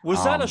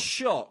 Was that a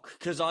shock?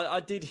 Because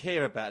I did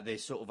hear about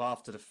this sort of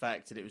after the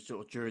fact, and it was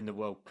sort of during the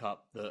World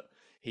Cup that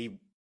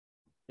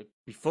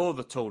before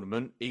the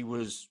tournament, he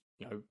was,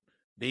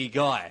 the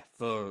guy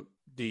for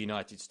the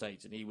United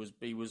States, and he was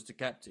the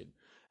captain.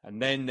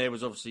 And then there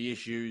was obviously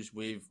issues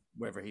with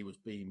whether he was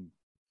being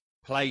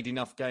played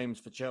enough games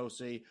for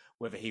Chelsea,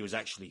 whether he was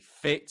actually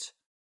fit.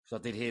 So I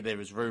did hear there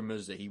was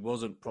rumours that he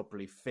wasn't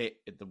properly fit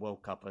at the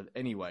World Cup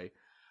anyway.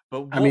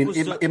 But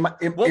it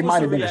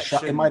might have been a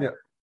shock. It might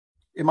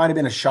have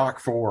been a shock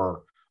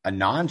for a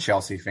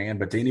non-Chelsea fan,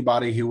 but to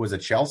anybody who was a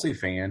Chelsea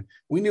fan,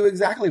 we knew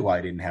exactly why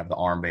he didn't have the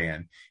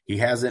armband. He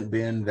hasn't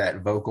been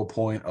that vocal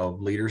point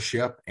of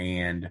leadership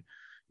and,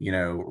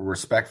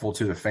 respectful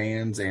to the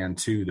fans and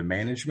to the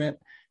management.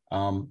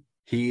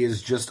 He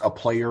is just a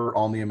player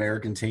on the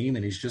American team,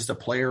 and he's just a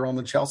player on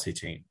the Chelsea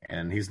team,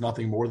 and he's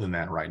nothing more than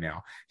that right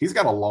now. He's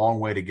got a long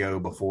way to go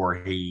before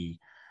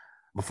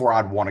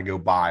I'd want to go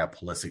buy a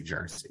Pulisic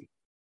jersey.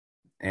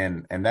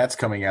 And that's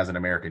coming as an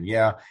American.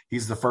 Yeah,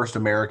 he's the first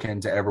American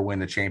to ever win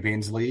the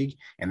Champions League,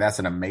 and that's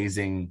an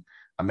amazing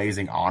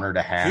honor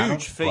to have.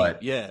 Huge feat,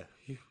 yeah.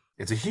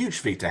 It's a huge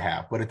feat to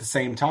have, but at the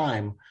same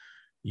time,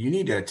 you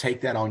need to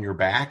take that on your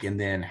back, and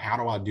then how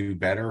do I do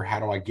better? How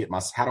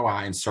do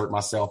I insert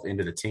myself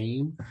into the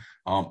team?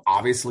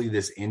 Obviously,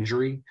 this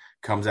injury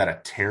comes at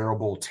a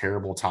terrible,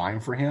 terrible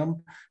time for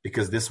him,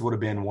 because this would have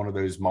been one of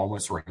those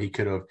moments where he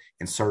could have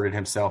inserted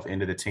himself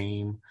into the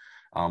team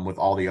with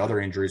all the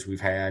other injuries we've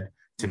had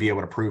to be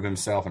able to prove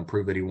himself and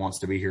prove that he wants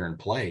to be here and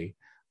play.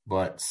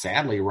 But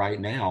sadly, right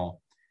now,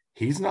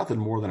 he's nothing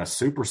more than a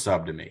super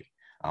sub to me.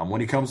 When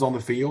he comes on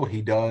the field,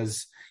 he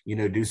does,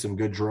 do some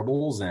good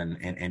dribbles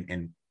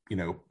and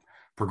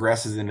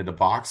progresses into the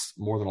box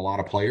more than a lot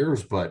of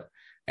players. But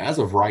as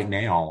of right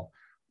now,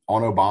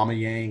 on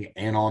Aubameyang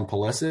and on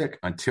Pulisic,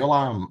 until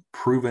I'm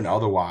proven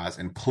otherwise,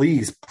 and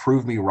please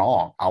prove me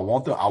wrong. I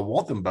want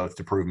them both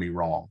to prove me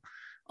wrong.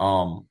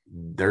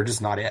 They're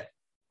just not it.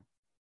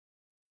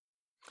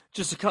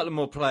 Just a couple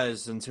more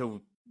players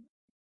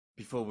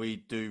before we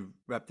do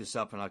wrap this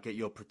up, and I'll get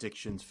your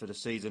predictions for the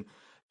season.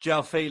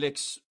 João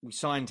Felix, we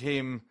signed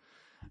him,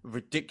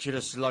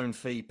 ridiculous loan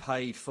fee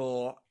paid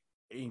for,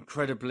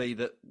 incredibly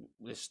that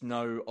there's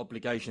no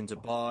obligation to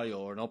buy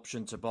or an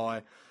option to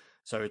buy.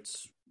 So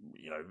it's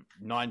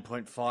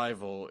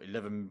 9.5 or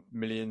 11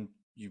 million.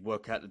 You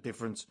work out the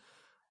difference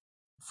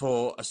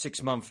for a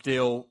 6-month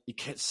deal. He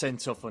gets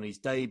sent off on his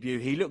debut.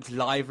 He looked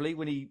lively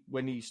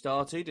when he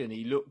started, and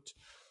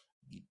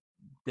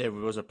there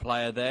was a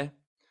player there.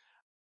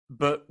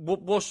 But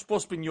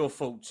what's been your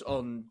thoughts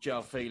on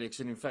João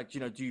Felix? And in fact,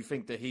 do you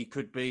think that he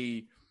could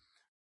be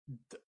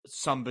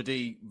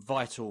somebody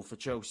vital for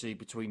Chelsea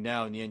between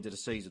now and the end of the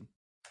season?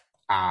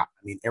 I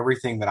mean,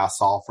 everything that I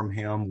saw from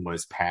him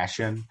was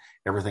passion.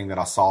 Everything that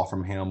I saw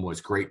from him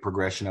was great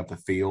progression up the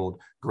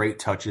field, great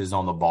touches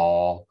on the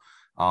ball.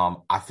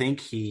 I think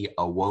he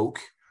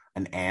awoke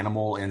an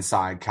animal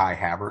inside Kai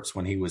Havertz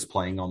when he was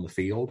playing on the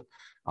field.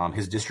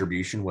 His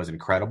distribution was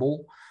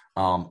incredible.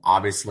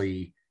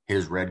 Obviously,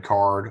 his red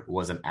card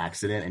was an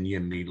accident, and you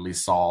immediately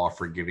saw a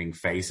forgiving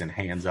face and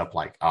hands up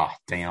like,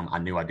 damn, I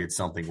knew I did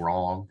something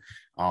wrong.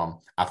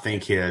 I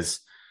think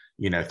his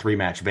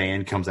 3-match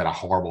ban comes at a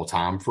horrible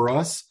time for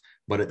us,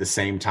 but at the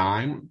same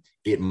time,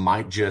 it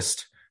might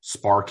just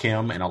spark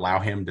him and allow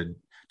him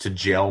to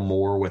gel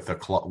more with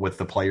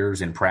the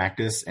players in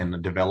practice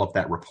and develop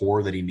that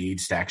rapport that he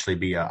needs to actually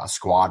be a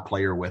squad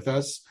player with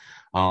us.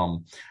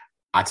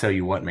 I tell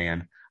you what,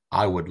 man,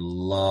 I would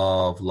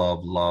love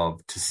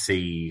to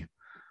see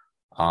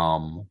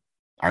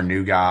our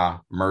new guy,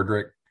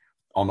 Mudryk,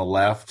 on the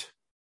left,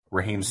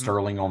 Raheem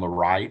Sterling on the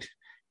right,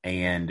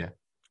 and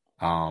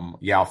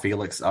João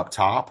Felix up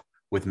top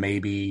with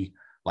maybe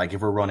like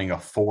if we're running a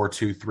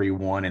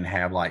 4-2-3-1 and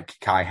have like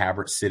Kai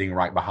Havertz sitting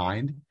right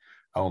behind.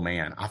 Oh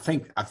man, I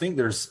think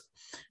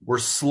we're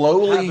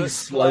slowly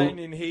playing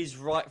in his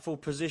rightful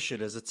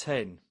position as a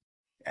 10.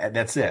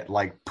 That's it.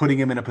 Like putting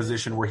him in a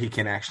position where he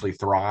can actually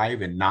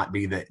thrive and not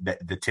be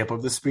the tip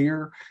of the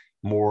spear.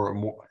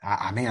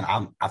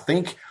 I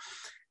think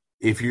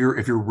if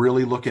you're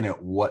really looking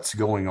at what's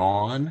going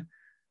on,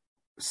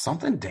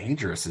 something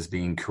dangerous is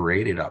being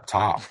created up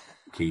top,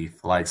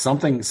 Keith. Like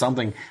something.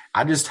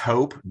 I just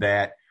hope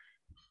that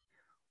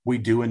we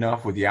do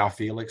enough with João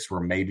Felix where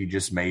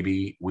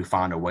maybe we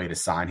find a way to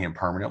sign him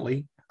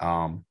permanently.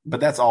 But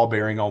that's all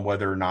bearing on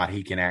whether or not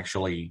he can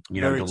actually,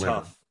 deliver.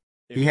 Tough.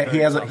 He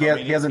hasn't delivered yet.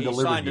 He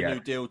signed a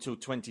new deal till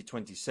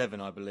 2027,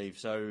 I believe.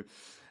 So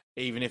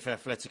even if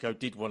Atletico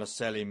did want to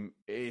sell him,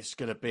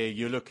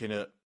 you're looking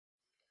at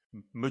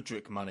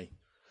Mudryk money.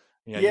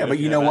 But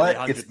you know what?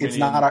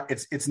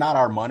 It's not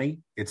our money.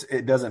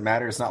 It doesn't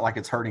matter. It's not like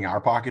it's hurting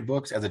our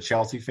pocketbooks as a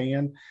Chelsea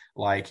fan.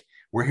 Like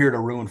we're here to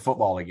ruin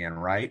football again,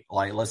 right?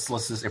 Like let's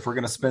just, if we're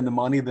going to spend the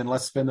money, then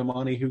let's spend the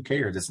money. Who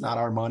cares? It's not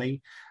our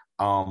money.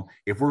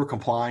 If we're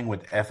complying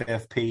with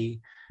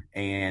FFP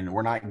and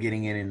we're not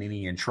getting in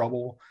any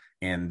trouble,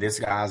 and this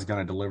guy's going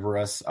to deliver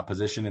us a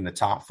position in the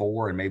top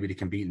 4 and maybe to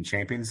compete in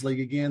Champions League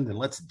again, then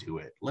let's do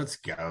it. Let's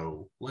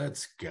go.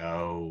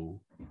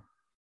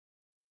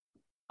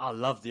 I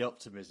love the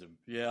optimism.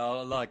 Yeah,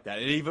 I like that.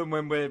 And even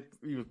when when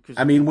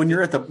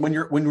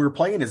we're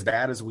playing as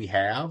bad as we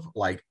have,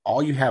 like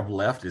all you have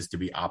left is to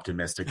be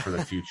optimistic for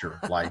the future.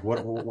 Like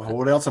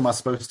what else am I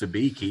supposed to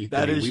be, Keith?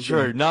 That is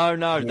true.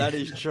 That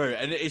is true.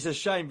 And it's a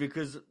shame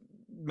because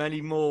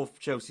many more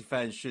Chelsea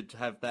fans should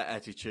have that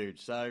attitude.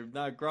 So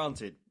no,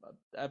 granted,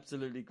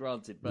 absolutely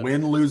granted. But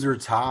win, lose or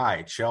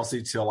tie,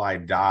 Chelsea till I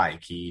die,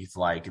 Keith.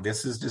 Like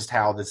this is just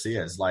how this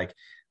is. Like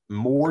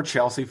more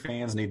Chelsea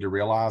fans need to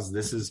realize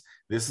this is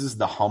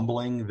the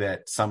humbling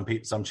that some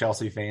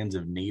Chelsea fans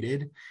have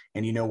needed.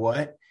 And you know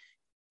what?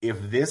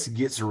 If this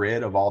gets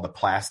rid of all the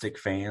plastic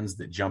fans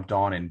that jumped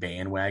on in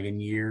bandwagon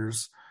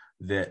years,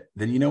 then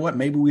you know what?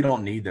 Maybe we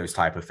don't need those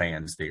type of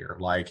fans there.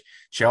 Like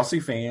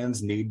Chelsea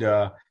fans needed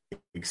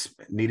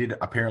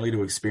apparently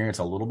to experience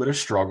a little bit of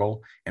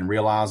struggle and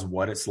realize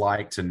what it's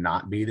like to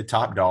not be the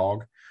top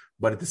dog.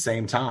 But at the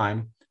same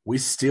time, we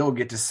still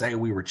get to say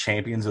we were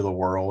champions of the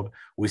world.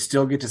 We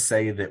still get to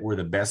say that we're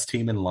the best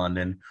team in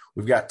London.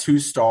 We've got 2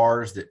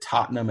 stars that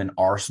Tottenham and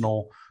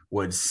Arsenal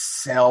would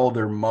sell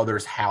their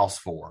mother's house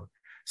for.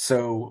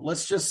 So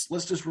let's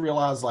just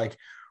realize like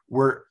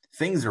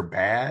things are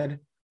bad,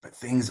 but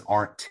things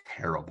aren't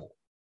terrible.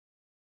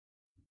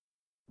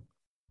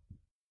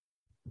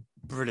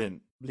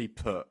 Brilliantly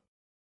put.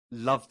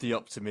 Love the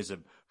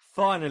optimism.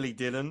 Finally,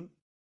 Dylan,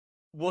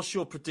 what's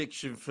your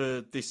prediction for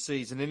this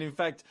season? And in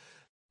fact,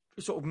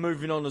 sort of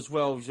moving on as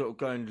well, sort of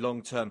going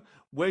long term,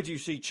 where do you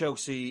see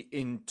Chelsea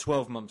in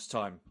 12 months'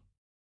 time?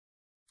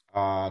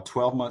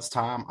 12 months'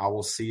 time, I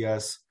will see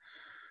us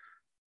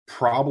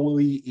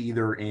probably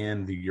either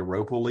in the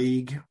Europa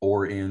League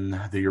or in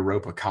the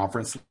Europa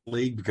Conference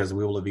League because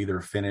we will have either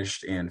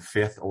finished in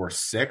 5th or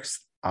 6th.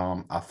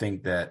 I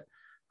think that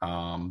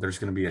there's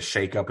going to be a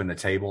shakeup in the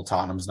table.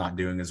 Tottenham's not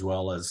doing as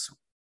well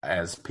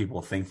as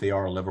people think they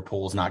are.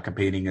 Liverpool's not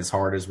competing as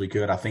hard as we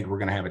could. I think we're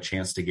going to have a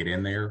chance to get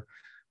in there.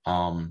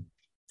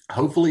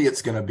 Hopefully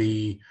it's going to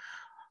be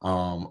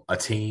a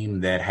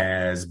team that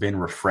has been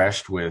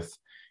refreshed with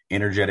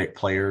energetic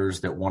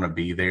players that want to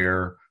be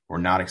there. We're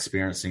not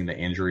experiencing the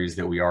injuries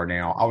that we are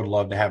now. I would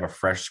love to have a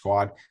fresh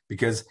squad,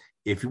 because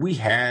if we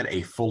had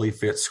a fully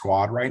fit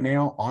squad right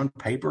now, on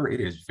paper, it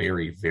is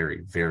very,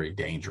 very, very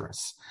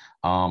dangerous.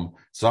 So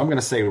I'm going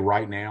to say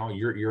right now,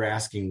 you're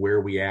asking where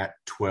we at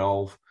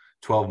 12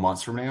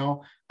 months from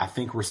now. I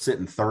think we're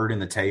sitting third in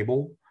the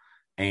table,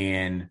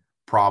 and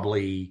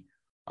probably,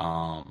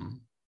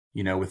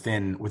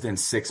 within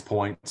 6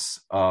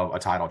 points of a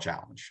title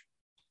challenge.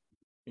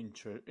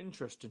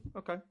 Interesting.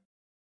 Okay.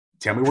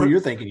 Tell me what you're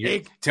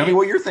thinking. Tell me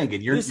what you're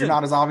thinking. You're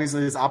not as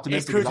obviously as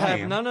optimistic as I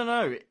am.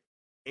 No.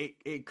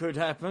 It could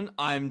happen.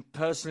 I'm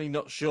personally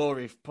not sure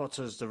if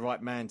Potter's the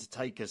right man to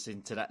take us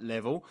into that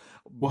level.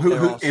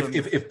 Well,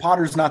 if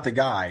Potter's not the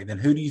guy, then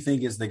who do you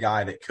think is the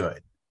guy that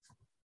could?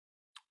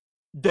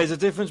 There's a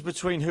difference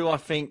between who I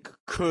think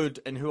could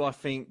and who I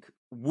think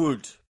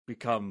would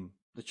become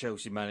the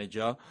Chelsea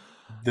manager.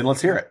 Then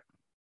let's hear it.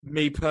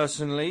 Me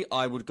personally,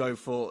 I would go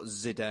for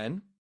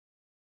Zidane.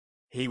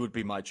 He would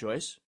be my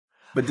choice.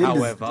 But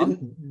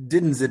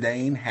didn't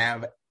Zidane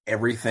have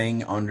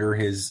everything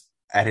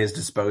at his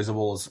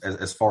disposal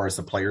as far as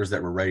the players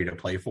that were ready to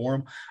play for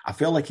him? I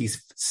feel like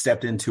he's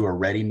stepped into a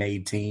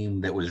ready-made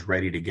team that was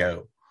ready to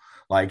go.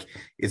 Like,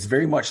 it's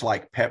very much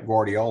like Pep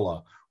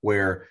Guardiola,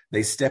 where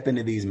they step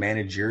into these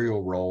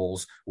managerial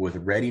roles with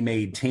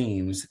ready-made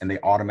teams and they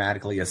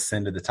automatically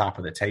ascend to the top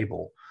of the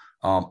table.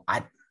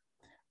 I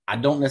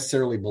don't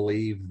necessarily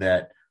believe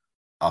that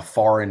a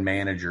foreign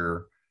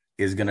manager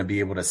is going to be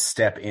able to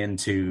step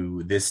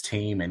into this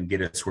team and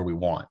get us where we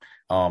want.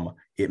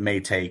 It may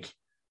take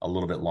a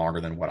little bit longer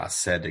than what I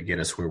said to get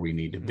us where we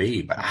need to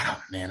be, but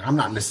I'm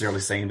not necessarily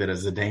saying that a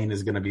Zidane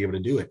is going to be able to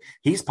do it.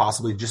 He's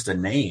possibly just a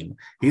name.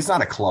 He's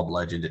not a club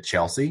legend at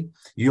Chelsea.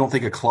 You don't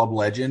think a club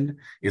legend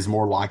is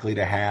more likely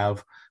to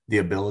have the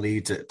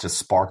ability to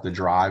spark the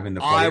drive in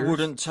the players? I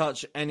wouldn't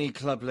touch any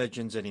club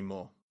legends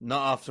anymore.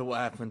 Not after what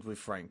happened with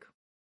Frank.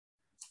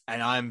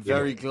 And I'm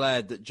very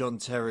glad that John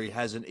Terry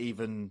hasn't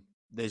even...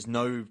 There's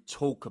no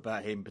talk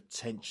about him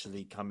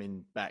potentially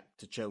coming back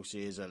to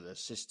Chelsea as an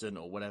assistant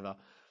or whatever.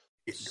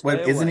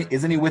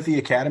 Isn't he with the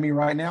academy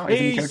right now?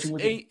 Isn't he coaching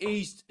with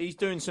he's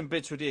doing some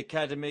bits with the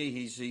academy.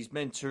 He's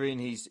mentoring.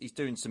 He's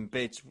doing some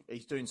bits.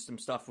 He's doing some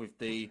stuff with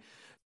the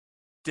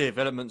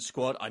development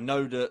squad. I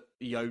know that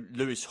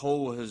Lewis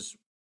Hall has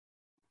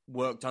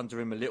worked under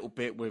him a little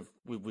bit with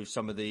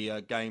some of the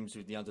games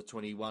with the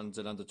under-21s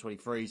and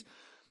under-23s.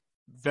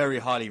 Very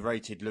highly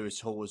rated Lewis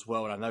Hall as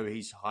well, and I know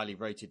he's highly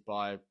rated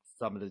by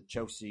some of the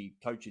Chelsea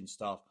coaching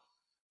staff.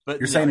 But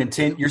you're saying in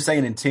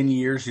 10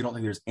 years you don't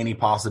think there's any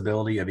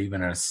possibility of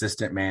even an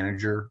assistant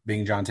manager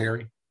being John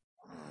Terry?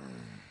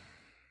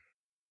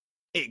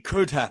 It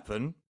could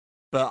happen,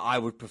 but I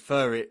would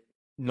prefer it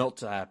not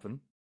to happen,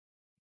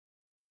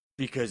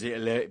 because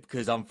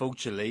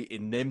unfortunately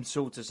in them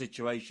sort of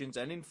situations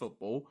and in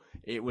football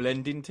it will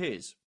end in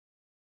tears.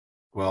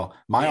 Well,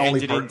 it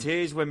ended in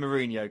tears when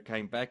Mourinho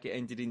came back. It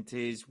ended in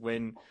tears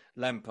when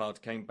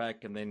Lampard came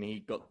back, and then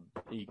he got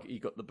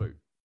the boot.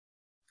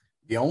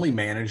 The only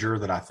manager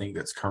that I think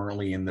that's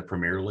currently in the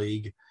Premier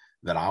League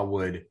that I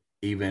would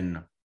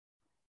even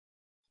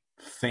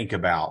think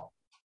about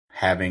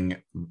having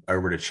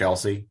over to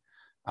Chelsea,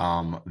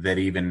 that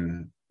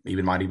even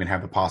might even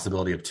have the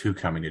possibility of two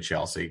coming to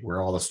Chelsea,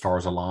 where all the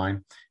stars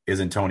align,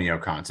 is Antonio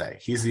Conte.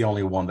 He's the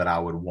only one that I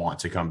would want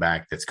to come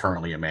back that's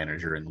currently a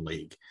manager in the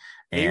league.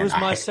 And he was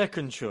my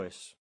second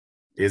choice.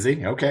 Is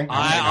he? Okay.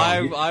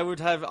 I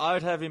would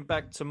have him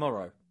back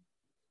tomorrow.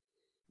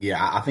 Yeah,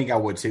 I think I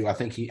would too. I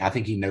think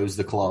he knows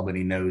the club, and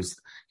he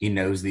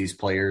knows these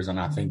players, and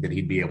I think that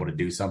he'd be able to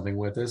do something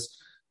with us.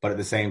 But at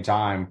the same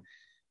time,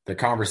 the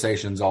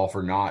conversation's all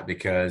for naught,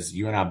 because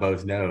you and I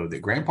both know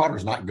that Graham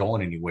Potter's not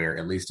going anywhere,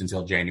 at least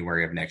until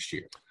January of next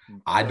year.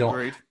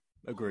 Agreed.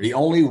 The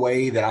only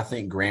way that I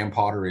think Graham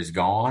Potter is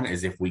gone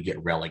is if we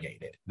get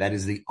relegated. That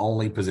is the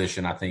only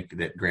position I think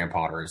that Graham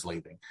Potter is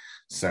leaving.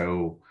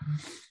 So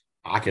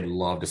I could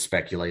love to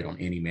speculate on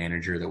any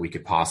manager that we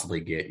could possibly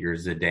get. Your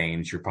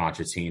Zidanes, your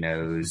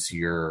Pochettinos,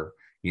 your,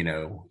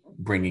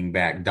 bringing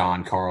back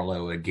Don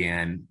Carlo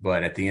again.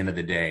 But at the end of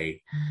the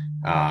day,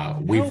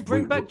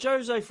 bring back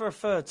Jose for a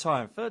third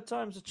time. Third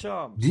time's a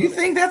charm. Do you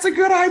think that's a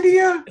good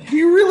idea? Do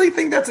you really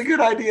think that's a good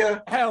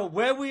idea? Hell,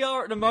 where we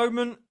are at the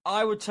moment,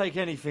 I would take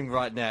anything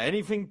right now.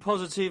 Anything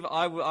positive,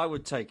 I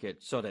would take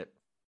it. Sod it.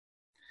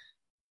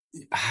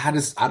 I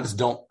just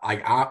don't.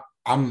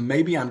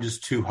 Maybe I'm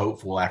just too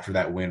hopeful after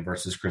that win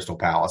versus Crystal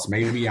Palace.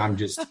 Maybe I'm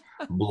just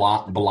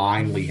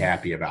blindly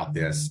happy about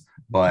this.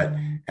 But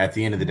at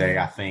the end of the day,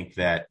 I think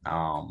that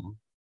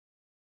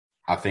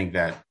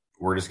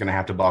we're just going to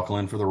have to buckle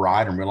in for the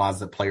ride and realize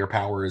that player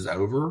power is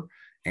over,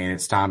 and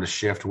it's time to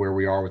shift where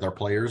we are with our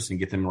players and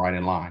get them right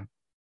in line.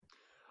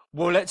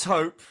 Well, let's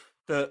hope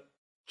that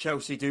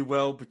Chelsea do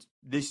well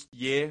this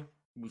year.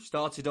 We've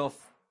started off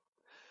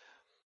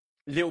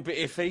a little bit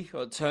iffy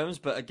at terms,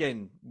 but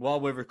again,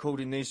 while we're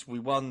recording this, we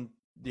won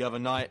the other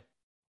night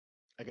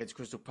against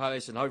Crystal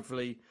Palace, and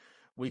hopefully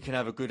we can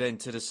have a good end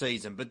to the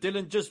season. But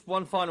Dylan, just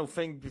one final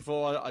thing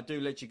before I do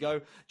let you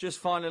go. Just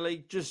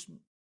finally, just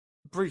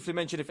briefly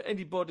mention if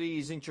anybody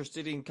is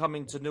interested in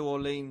coming to New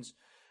Orleans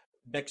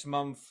next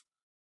month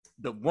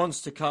that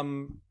wants to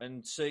come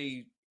and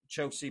see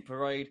Chelsea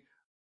Parade,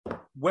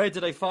 where do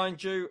they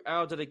find you?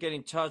 How do they get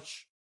in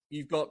touch?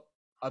 You've got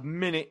a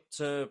minute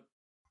to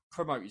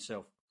promote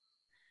yourself.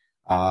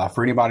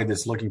 For anybody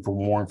that's looking for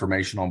more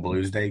information on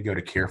Blues Day, go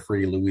to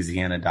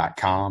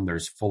carefreelouisiana.com.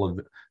 There's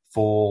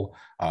full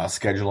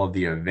schedule of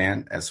the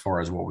event as far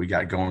as what we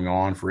got going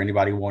on. For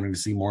anybody wanting to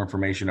see more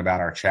information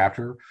about our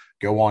chapter,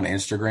 go on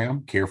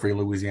Instagram,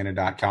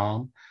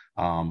 carefreelouisiana.com.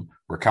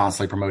 We're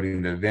constantly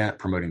promoting the event,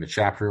 promoting the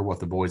chapter, what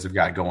the boys have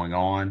got going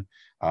on.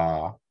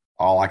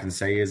 All I can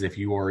say is if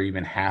you are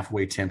even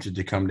halfway tempted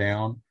to come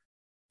down,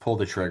 pull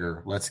the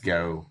trigger. Let's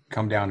go.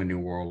 Come down to New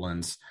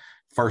Orleans.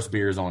 First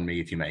beer's on me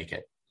if you make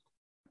it.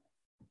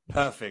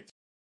 Perfect.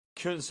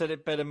 Couldn't have said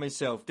it better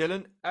myself.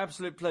 Dylan,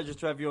 absolute pleasure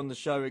to have you on the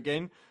show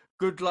again.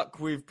 Good luck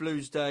with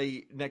Blues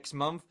Day next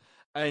month.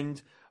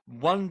 And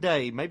one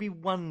day, maybe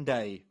one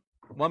day,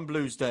 one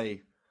Blues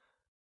Day,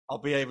 I'll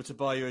be able to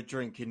buy you a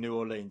drink in New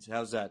Orleans.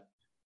 How's that?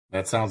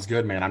 That sounds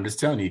good, man. I'm just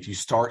telling you, if you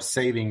start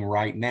saving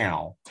right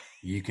now,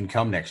 you can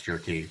come next year,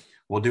 Keith.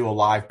 We'll do a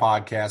live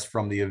podcast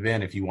from the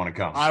event if you want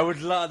to come. I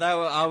would love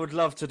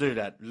to do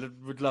that.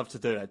 Would love to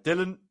do that.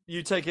 Dylan,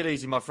 you take it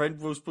easy, my friend.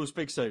 We'll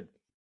speak soon.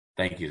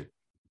 Thank you.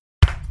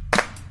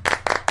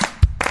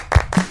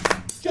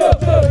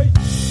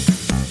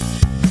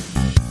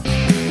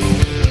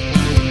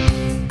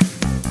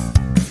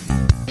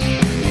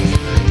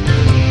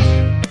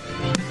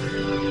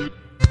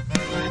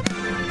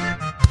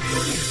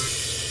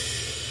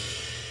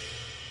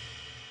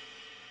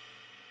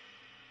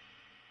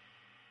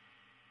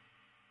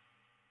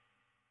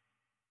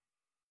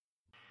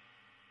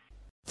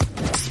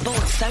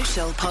 Sports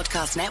Social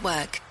Podcast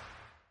Network.